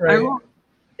funny. Right.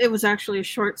 It was actually a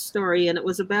short story, and it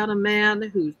was about a man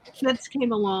whose kids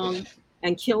came along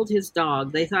and killed his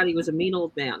dog. They thought he was a mean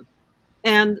old man.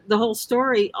 And the whole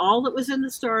story, all that was in the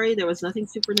story, there was nothing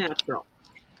supernatural.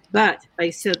 But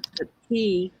I said that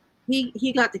he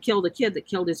got to kill the kid that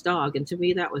killed his dog, and to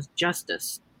me that was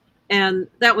justice. And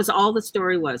that was all the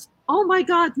story was. Oh my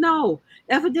God, no.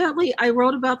 Evidently, I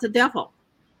wrote about the devil.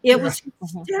 It was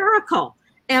hysterical.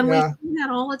 And we see that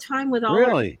all the time with all our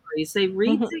stories. They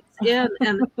read things in,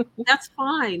 and that's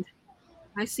fine.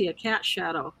 I see a cat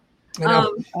shadow. I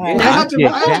had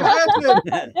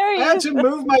to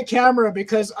move my camera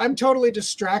because I'm totally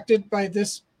distracted by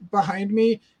this. Behind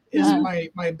me is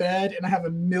my bed, and I have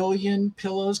 1 million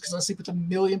pillows because I sleep with 1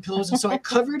 million pillows, and so I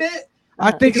covered it.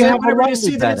 I think I want everybody to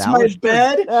see that it's my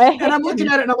bed, and I'm looking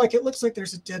at it, and I'm like, it looks like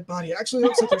there's a dead body. Actually, it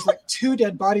looks like there's like 2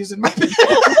 dead bodies in my bed.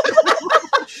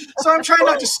 So I'm trying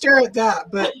not to stare at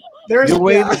that, but there's. You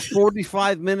waited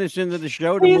 45 minutes into the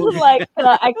show to He's move. Like,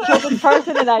 I killed this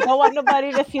person, and I don't want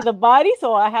nobody to see the body,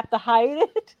 so I have to hide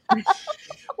it.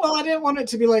 Well, I didn't want it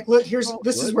to be like, look,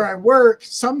 this is where I work.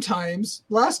 Sometimes,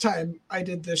 last time I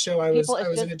did the show, I was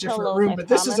in a different room, but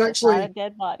this is actually a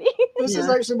dead body. This is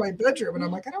actually my bedroom, and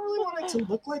I'm like, I don't really want it to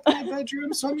look like my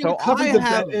bedroom, so I'm going to cover the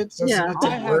bed. It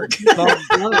didn't work.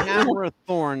 Tamara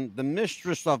Thorne, the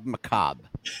Mistress of Macabre.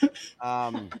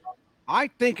 I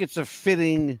think it's a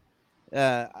fitting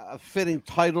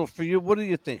title for you. What do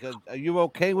you think? Are you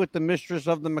okay with the Mistress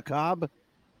of the Macabre?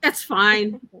 That's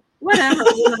fine. Whatever.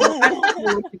 I don't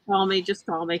know what you call me. Just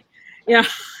call me. Yeah.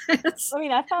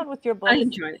 I found with your books, I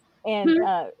enjoyed it. And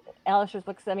Alistair's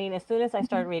books, as soon as I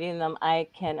started reading them, I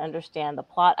can understand the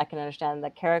plot. I can understand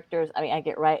the characters. I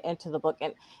get right into the book.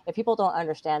 And if people don't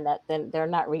understand that, then they're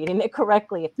not reading it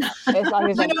correctly. As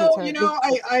long as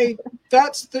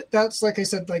that's like I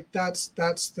said, like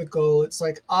that's the goal. It's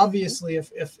like, obviously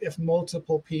if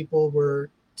multiple people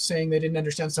were saying they didn't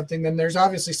understand something, then there's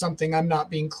obviously something I'm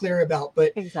not being clear about.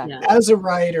 But as a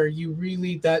writer, you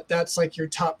really that's like your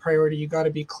top priority. You got to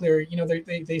be clear.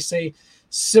 They say,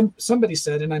 somebody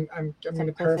said, and I'm going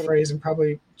to paraphrase and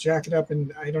probably jack it up,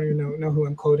 and I don't even know who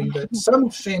I'm quoting, but some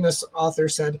famous author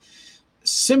said,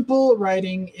 simple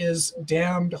writing is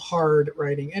damned hard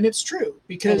writing. And it's true,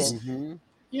 because you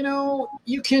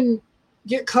can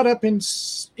get caught up in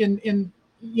silly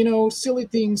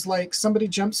things like somebody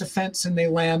jumps a fence and they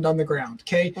land on the ground.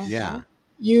 Okay. Yeah.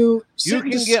 you can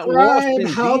get lost describe in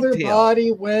how their detail.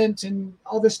 body went and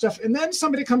all this stuff, and then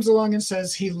somebody comes along and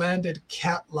says he landed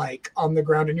cat-like on the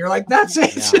ground, and you're like, that's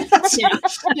it. Yeah.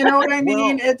 That's you know what I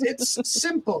mean? Well, It's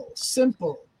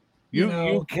simple.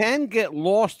 You can get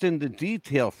lost in the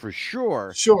detail for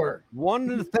sure. Sure. One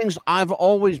of the things I've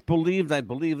always believed, I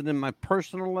believe it in my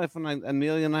personal life, and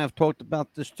Amelia and I have talked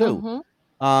about this too.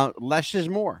 Less is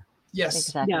more. Yes.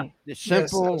 Exactly. Yeah. It's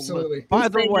simple. Yes, absolutely. By We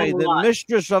the say way, that a the lot.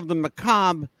 mistress of the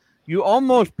macabre, you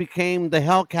almost became the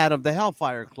Hellcat of the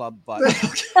Hellfire Club, but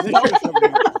mistress of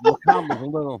the macabre was a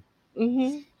little.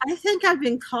 I think I've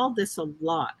been called this a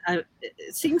lot.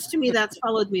 It seems to me that's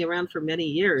followed me around for many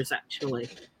years, actually.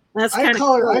 That's I kind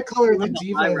call of her the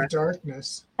diva of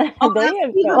darkness. Oh, There that's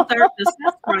you Diva go. of Darkness.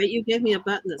 That's right. You gave me a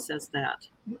button that says that.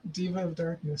 Diva of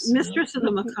darkness. Mistress of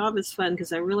the Macabre is fun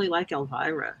because I really like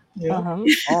Elvira. Yeah.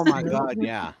 Oh my God!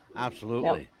 Yeah,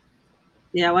 absolutely.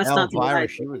 Yeah, what's not to Elvira, like?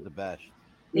 she was the best.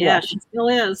 Yeah, Yeah. she still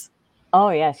is. Oh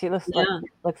yeah, she looks Yeah.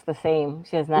 looks the same.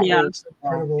 She has not Yeah. aged.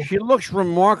 Incredible. She looks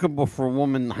remarkable for a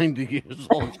woman 90 years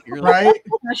old. She really- Right?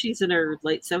 She's in her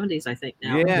late 70s, I think,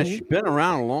 now. Yeah, she's been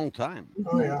around a long time.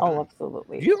 Oh yeah. Oh,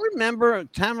 absolutely. Do you remember,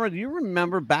 Tamara, do you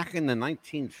remember back in the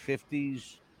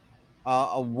 1950s,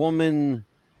 a woman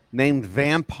named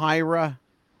Vampira?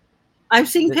 I've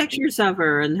seen pictures of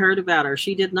her and heard about her.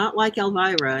 She did not like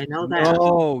Elvira. I know that.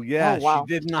 Oh, yeah, Oh, wow.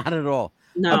 she did not at all.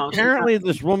 No. Apparently,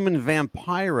 this woman,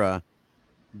 Vampira,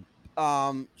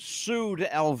 sued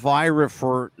Elvira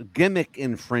for gimmick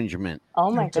infringement.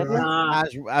 Oh my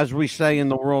goodness. As we say in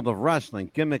the world of wrestling,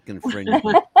 gimmick infringement.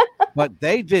 But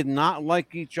they did not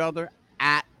like each other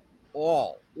at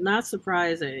all. Not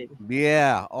surprising.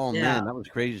 Yeah. Oh Yeah. man, that was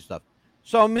crazy stuff.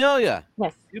 So Amelia,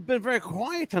 Yes. you've been very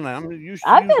quiet tonight. I'm used to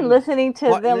I've been you listening to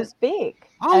butting them it. speak.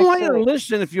 I don't want you to actually.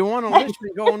 listen. If you want to listen,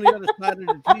 go on the other side of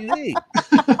the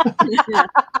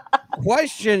TV.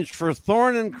 Questions for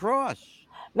Thorne and Cross.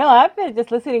 No, I've been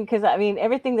just listening because I mean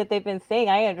everything that they've been saying,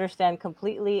 I understand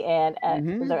completely, and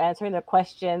they're answering their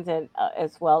questions and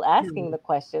as well asking the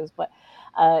questions. But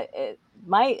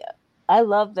I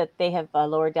love that they have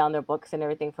lowered down their books and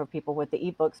everything for people with the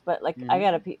ebooks. But like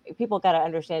people gotta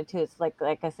understand too. It's like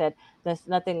I said, there's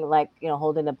nothing like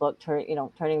holding a book, turning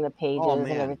the pages and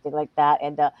everything like that.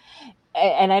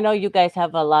 And I know you guys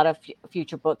have a lot of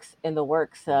future books in the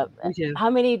works. How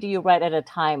many do you write at a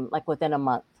time, like within a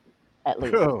month, at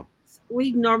least? Cool.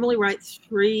 We normally write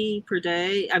 3 per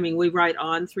day. I mean, we write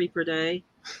on 3 per day.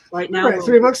 Right now, Right,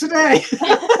 3 books a day.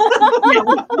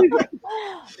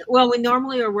 Well, we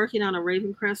normally are working on a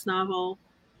Ravencrest novel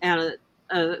and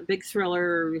a big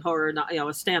thriller horror, a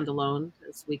standalone,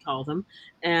 as we call them,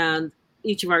 and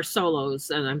each of our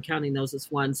solos, and I'm counting those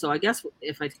as one. So I guess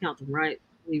if I count them right,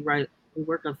 we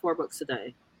work on 4 books a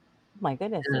day. My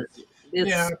goodness.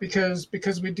 Yeah, because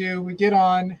we get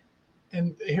on,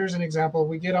 and here's an example.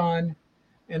 We get on,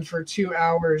 and for 2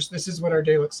 hours, this is what our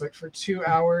day looks like. For 2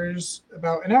 hours,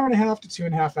 about an hour and a half to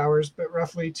 2.5 hours, but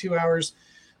roughly 2 hours,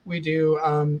 we do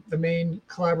the main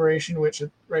collaboration, which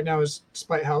right now is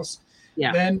Spite House.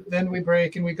 Yeah. Then we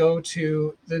break and we go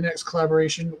to the next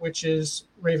collaboration, which is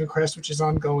Ravencrest, which is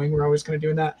ongoing. We're always kind of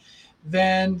doing that.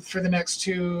 Then for the next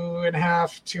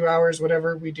 2.5, 2 hours,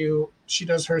 whatever we do, she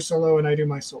does her solo and I do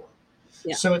my solo.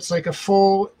 Yeah. So it's like a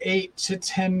full 8 to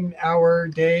 10 hour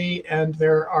day, and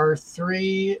there are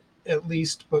 3 at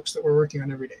least books that we're working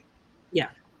on every day. Yeah.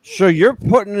 So you're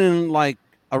putting in like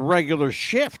a regular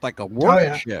shift, like a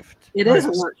work shift. It is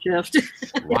a work shift.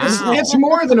 Wow. It's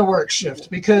more than a work shift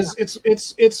because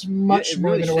it's much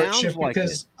more really than a work shift like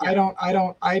because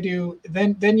I do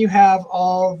then you have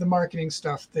all the marketing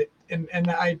stuff that and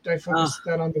I focus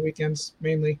that on the weekends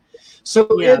mainly. So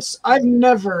I've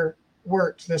never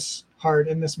worked this hard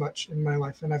and this much in my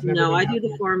life, and I've never. No, I do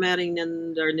the formatting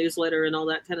and our newsletter and all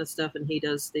that kind of stuff, and he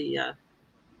does the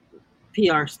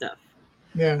PR stuff.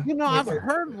 Yeah. I've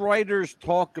heard writers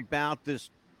talk about this.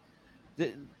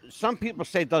 Some people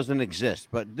say it doesn't exist,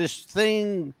 but this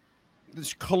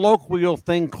colloquial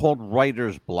thing called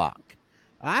writer's block.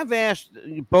 I've asked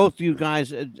both you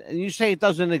guys, and you say it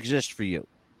doesn't exist for you.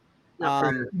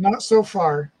 Not so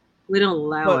far. We don't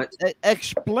allow it.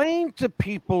 Explain to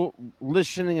people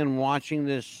listening and watching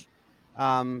this,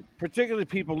 particularly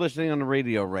people listening on the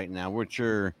radio right now, which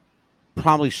are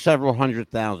probably several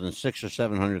 100,000, 600,000 or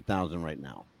 700,000 right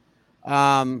now.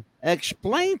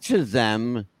 Explain to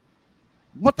them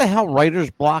what the hell writer's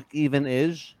block even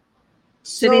is.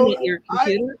 Sitting at your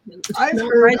computer.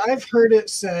 I've heard it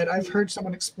said. I've heard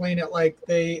someone explain it like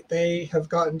they have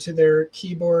gotten to their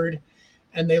keyboard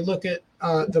and they look at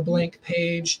the blank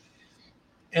page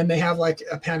and they have like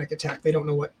a panic attack. They don't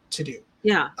know what to do.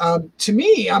 Yeah. To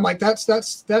me, I'm like,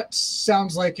 that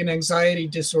sounds like an anxiety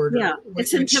disorder. Yeah.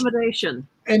 It's intimidation.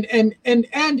 And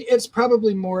it's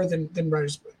probably more than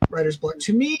writer's block.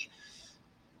 To me,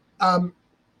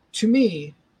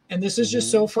 and this is just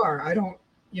so far. I don't,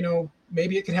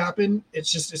 maybe it could happen.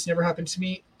 It's never happened to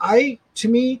me. To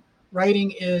me,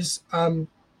 writing is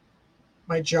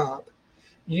my job.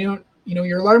 Your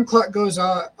alarm clock goes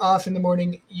off in the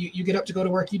morning. You get up to go to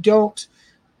work.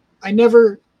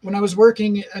 When I was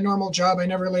working a normal job, I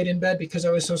never laid in bed because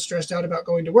I was so stressed out about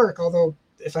going to work. Although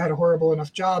if I had a horrible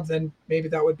enough job, then maybe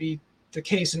that would be the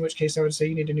case, in which case I would say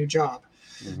you need a new job.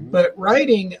 But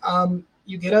writing,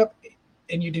 you get up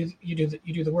and you do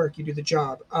the work, you do the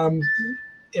job.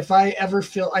 If I ever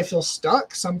feel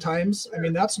stuck sometimes, I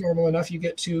mean, that's normal enough. You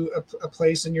get to a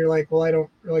place and you're like, well, I don't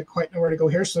really quite know where to go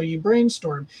here. So you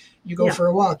brainstorm, you go for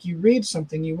a walk, you read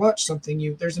something, you watch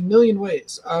something, there's a million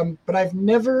ways. But I've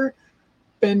never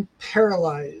been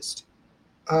paralyzed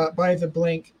by the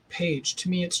blank page. To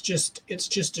me, it's just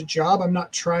a job. I'm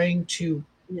not trying to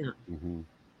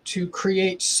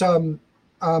create some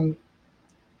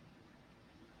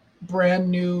brand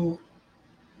new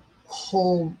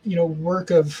whole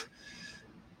work of.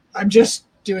 I'm just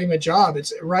doing my job.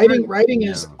 It's writing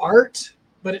is art,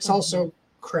 but it's also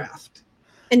craft.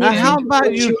 And how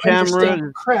about you,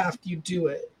 Tamara? Craft, you do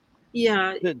it.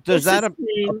 Yeah. Does that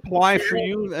apply for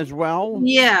you as well?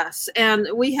 Yes, and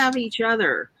we have each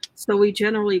other, so we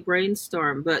generally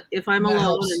brainstorm. But if I'm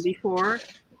alone and before,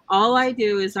 all I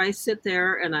do is I sit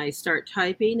there and I start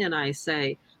typing and I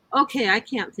say, okay, I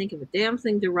can't think of a damn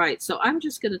thing to write, so I'm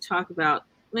just going to talk about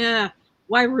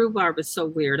why rhubarb is so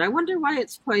weird. I wonder why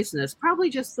it's poisonous. Probably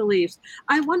just the leaves.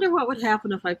 I wonder what would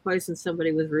happen if I poisoned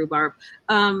somebody with rhubarb.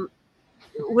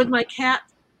 Would my cat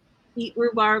eat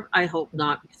rhubarb? I hope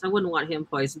not, because I wouldn't want him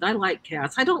poisoned. I like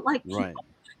cats. I don't like people. Right.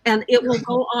 And it will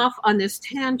go off on this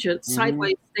tangent,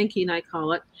 sideways thinking, I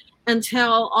call it,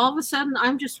 until all of a sudden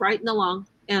I'm just writing along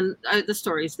and the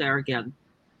story's there again.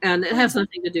 And it has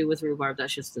nothing to do with rhubarb.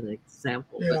 That's just an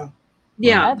example. Yeah.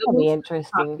 Yeah, that's really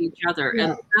interesting. Each other,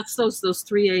 and that's those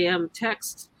 3 a.m.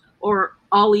 texts or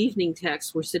all evening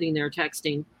texts. We're sitting there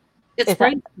texting. It's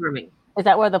brainstorming. Is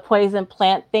that where the poison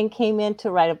plant thing came in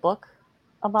to write a book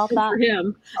about that? For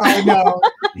him. I know.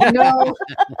 No.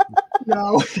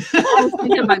 I was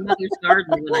thinking of my mother's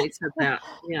garden when I said that.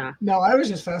 Yeah. No, I was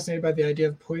just fascinated by the idea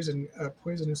of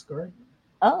poisonous garden.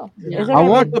 Oh, yeah. Is there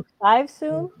going to be 5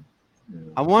 soon?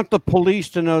 I want the police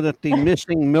to know that the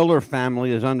missing Miller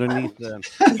family is underneath the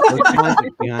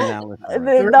behind Alistair.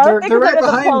 They're right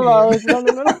behind me. No.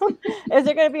 Is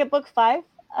there going to be a book 5,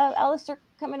 Alistair,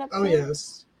 coming up soon?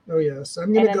 Oh yes.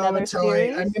 I'm going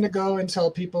to go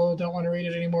until people don't want to read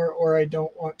it anymore, or I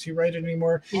don't want to write it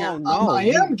anymore. Yeah.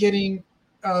 I am getting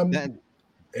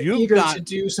eager to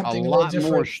do something a little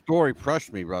different. More story.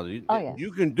 Trust me, brother.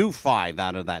 You can do 5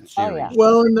 out of that series. Oh, yeah.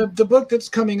 Well, and the book that's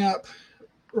coming up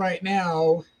right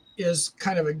now is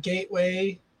kind of a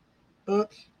gateway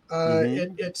book.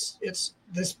 It's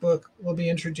this book will be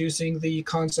introducing the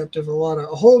concept of a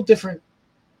whole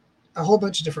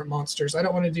bunch of different monsters. I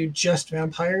don't want to do just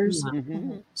vampires,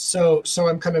 so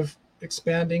I'm kind of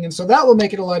expanding, and so that will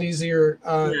make it a lot easier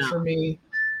for me.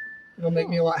 It'll make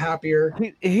me a lot happier.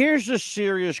 Here's a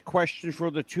serious question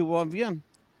for the two of you.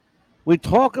 We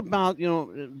talk about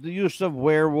the use of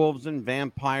werewolves and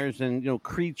vampires and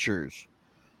creatures.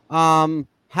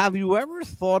 Have you ever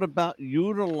thought about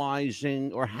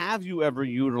utilizing, or have you ever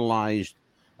utilized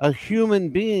a human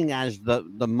being as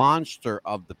the monster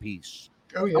of the piece?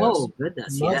 Oh, yes. Oh,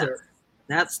 goodness. Mother. Yes.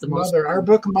 That's the Mother. Our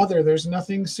book, Mother, there's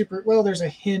nothing there's a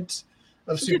hint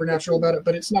of supernatural about it,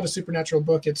 but it's not a supernatural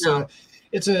book. It's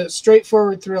a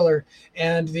straightforward thriller.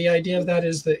 And the idea of that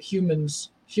is that human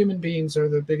beings are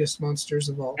the biggest monsters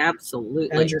of all. Absolutely.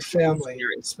 And your family,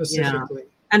 specifically. Yeah.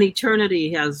 And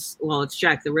Eternity it's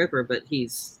Jack the Ripper, but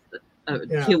he's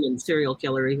a human serial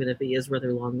killer, even if he is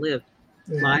rather long-lived.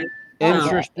 Yeah.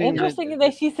 Interesting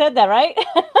that she said that, right?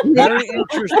 Very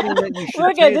interesting that you should.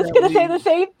 We're just going to say the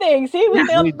same thing. See, we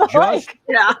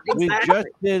just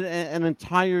did an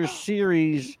entire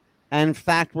series, and in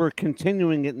fact, we're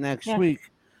continuing it next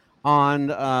week on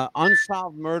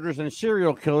unsolved murders and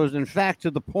serial killers. In fact,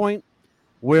 to the point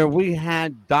where we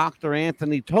had Dr.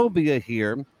 Anthony Tobia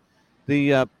here,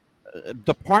 the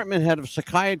department head of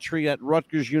psychiatry at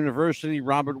Rutgers University,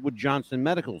 Robert Wood Johnson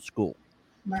Medical School,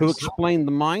 to explain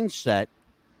the mindset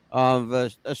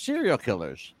of serial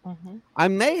killers. Mm-hmm. I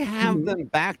may have them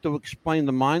back to explain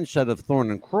the mindset of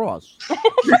Thorne and Cross.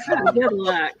 Good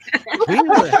luck.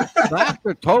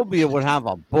 Dr. Tobia would have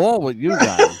a ball with you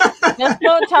guys. Just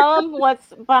don't tell him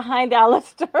what's behind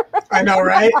Alistair. I know,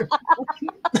 right?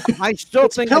 I still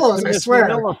It's think pillows, it's I the swear.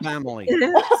 Miller family.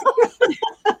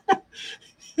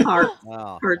 Heart.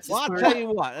 Oh. Hurts Well, I'll hard. tell you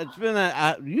what. It's been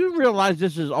you realize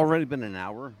this has already been an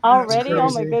hour? Already? Oh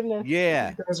my crazy. goodness.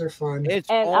 Yeah. You guys are fun. It's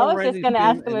And I was just already going to been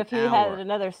ask him an if he hour. had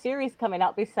another series coming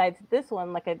out besides this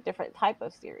one, like a different type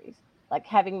of series, like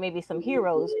having maybe some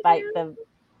heroes fight the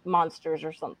monsters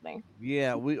or something.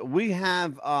 Yeah, we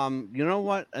have you know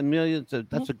what, Amelia,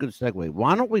 that's a good segue.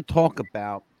 Why don't we talk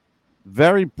about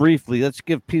very briefly, let's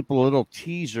give people a little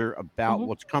teaser about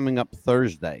what's coming up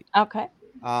Thursday. Okay.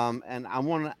 And I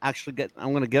want to actually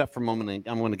I'm going to get up for a moment and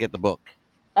I'm going to get the book.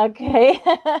 Okay.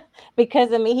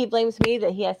 Because of me, he blames me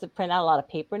that he has to print out a lot of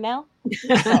paper now.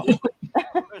 So,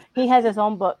 he has his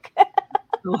own book.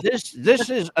 This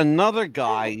is another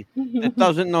guy that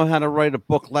doesn't know how to write a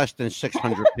book less than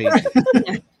 600 pages.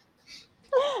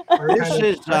 Our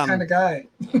kind of guy.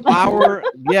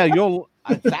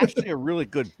 It's actually a really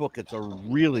good book. It's a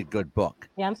really good book.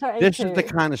 Yeah, I'm sorry. This is the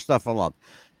kind of stuff I love.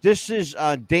 This is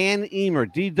Dan Emer.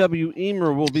 D.W.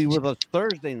 Emer will be with us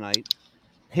Thursday night.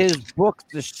 His book,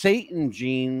 The Satan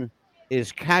Gene,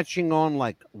 is catching on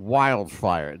like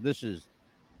wildfire.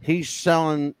 He's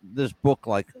selling this book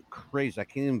like crazy. I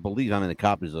can't even believe how many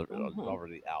copies are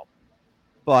already out.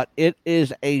 But it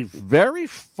is a very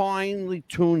finely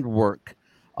tuned work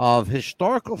of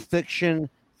historical fiction,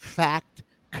 fact,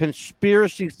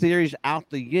 conspiracy theories out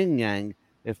the yin yang.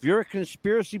 If you're a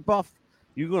conspiracy buff,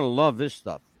 you're going to love this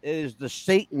stuff. It is The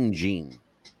Satan Gene.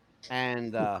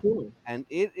 And Cool. and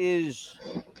it is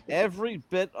every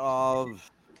bit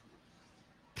of,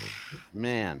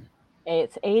 man.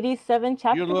 It's 87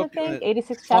 chapters, I think.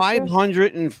 86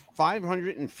 chapters.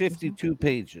 552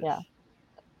 pages. Yeah.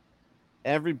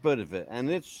 Every bit of it. And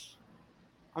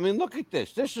look at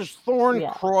this. This is Thorne,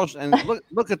 Cross, and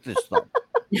look at this stuff.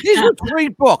 These are 3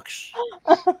 books.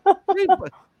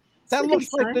 That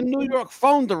looks like the New York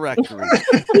phone directory.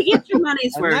 You get your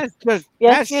money's worth.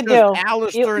 Yes, you do.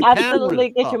 Alistair you absolutely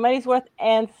get your money's worth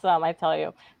and some, I tell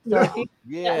you. So if you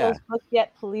yeah. those books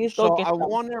yet, please go get them. I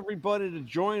want everybody to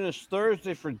join us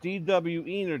Thursday for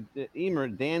D.W. Emer,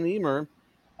 Dan Emer,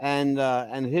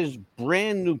 and his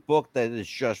brand new book that is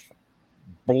just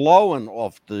blowing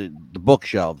off the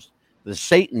bookshelves, The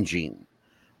Satan Gene.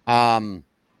 And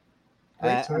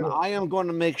I am going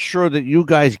to make sure that you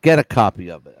guys get a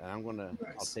copy of it. And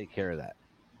I'll take care of that.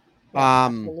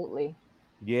 Absolutely.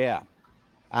 Yeah,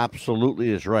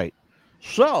 absolutely is right.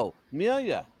 So,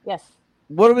 Amelia. Yes.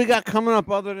 What do we got coming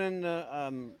up other than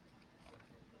tell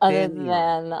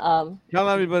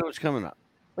everybody what's coming up.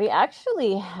 We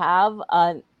actually have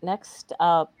next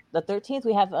the 13th.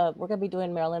 We have we're going to be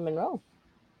doing Marilyn Monroe.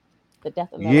 The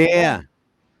death of Marilyn Monroe.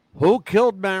 Who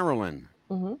killed Marilyn?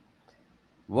 Mm-hmm.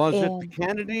 Was it the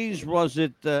Kennedys? Was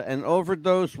it an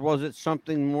overdose? Was it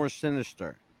something more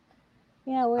sinister?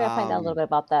 Yeah, we're gonna find out a little bit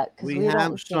about that because we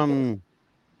have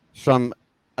some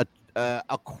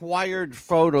acquired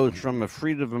photos from the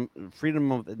Freedom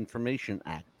of Information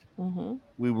Act. Mm-hmm.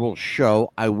 We will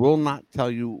show. I will not tell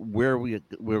you where we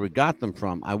got them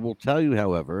from. I will tell you,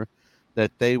 however,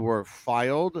 that they were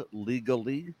filed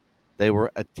legally. They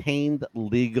were attained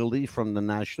legally from the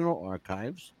National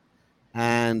Archives.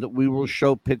 And we will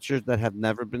show pictures that have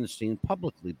never been seen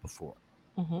publicly before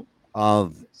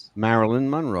of Marilyn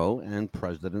Monroe and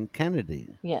President Kennedy.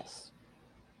 Yes.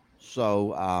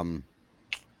 So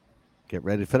get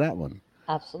ready for that one.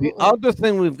 Absolutely. The other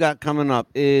thing we've got coming up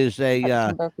is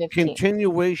a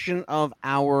continuation of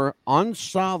our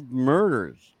unsolved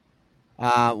murders.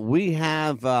 We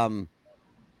have, oh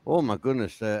my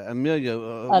goodness, Amelia.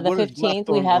 The 15th,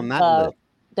 we have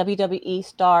WWE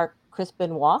star Chris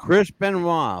Benoit. Chris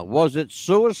Benoit. Was it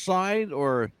suicide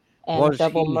or was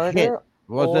double murder? Hit?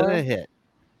 Was it a hit?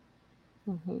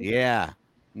 Mm-hmm. Yeah.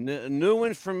 New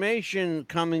information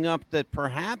coming up that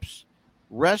perhaps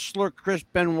wrestler Chris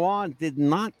Benoit did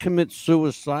not commit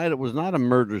suicide. It was not a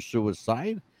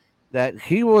murder-suicide. That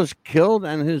he was killed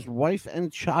and his wife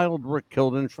and child were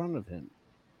killed in front of him.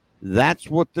 That's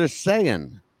what they're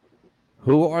saying.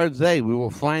 Who are they? We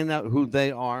will find out who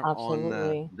they are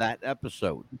on that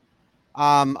episode.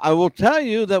 I will tell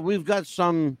you that we've got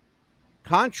some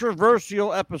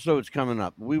controversial episodes coming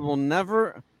up. We will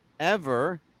never,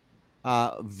 ever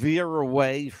veer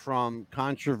away from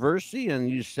controversy. And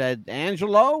you said,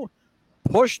 Angelo,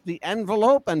 push the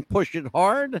envelope and push it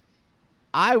hard.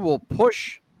 I will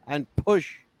push and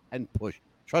push and push.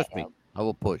 Trust me, I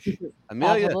will push.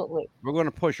 Amelia, Absolutely. we're going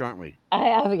to push, aren't we?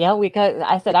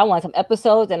 I said I want some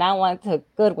episodes and I want the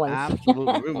good ones.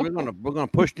 Absolutely. we're gonna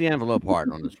push the envelope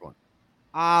hard on this one.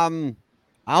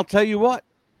 I'll tell you what.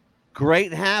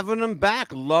 Great having them back.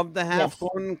 Love to have Yes.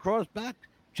 Thorne and Cross back.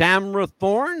 Tamara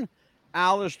Thorne,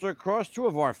 Alistair Cross, two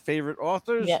of our favorite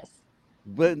authors. Yes.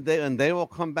 But they will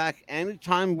come back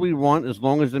anytime we want, as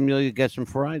long as Amelia gets them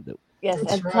before I do. Yes,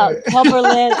 That's and right. tell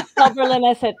Berlin,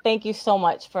 I said thank you so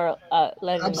much for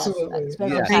letting Absolutely. us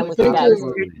spend Yes. some time with Thank you guys. you.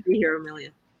 It's great to be here, Amelia.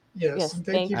 Yes, Yes, and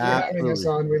thank thank you for you. having us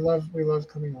Absolutely. on. We love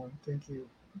coming on. Thank you.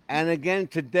 And again,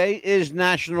 today is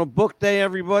National Book Day,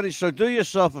 everybody. So do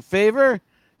yourself a favor.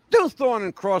 Do Thorne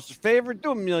and Cross a favor.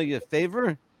 Do Amelia a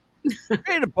favor.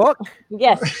 Read a book.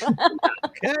 Yes.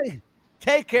 Okay.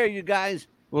 Take care, you guys.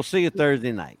 We'll see you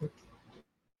Thursday night.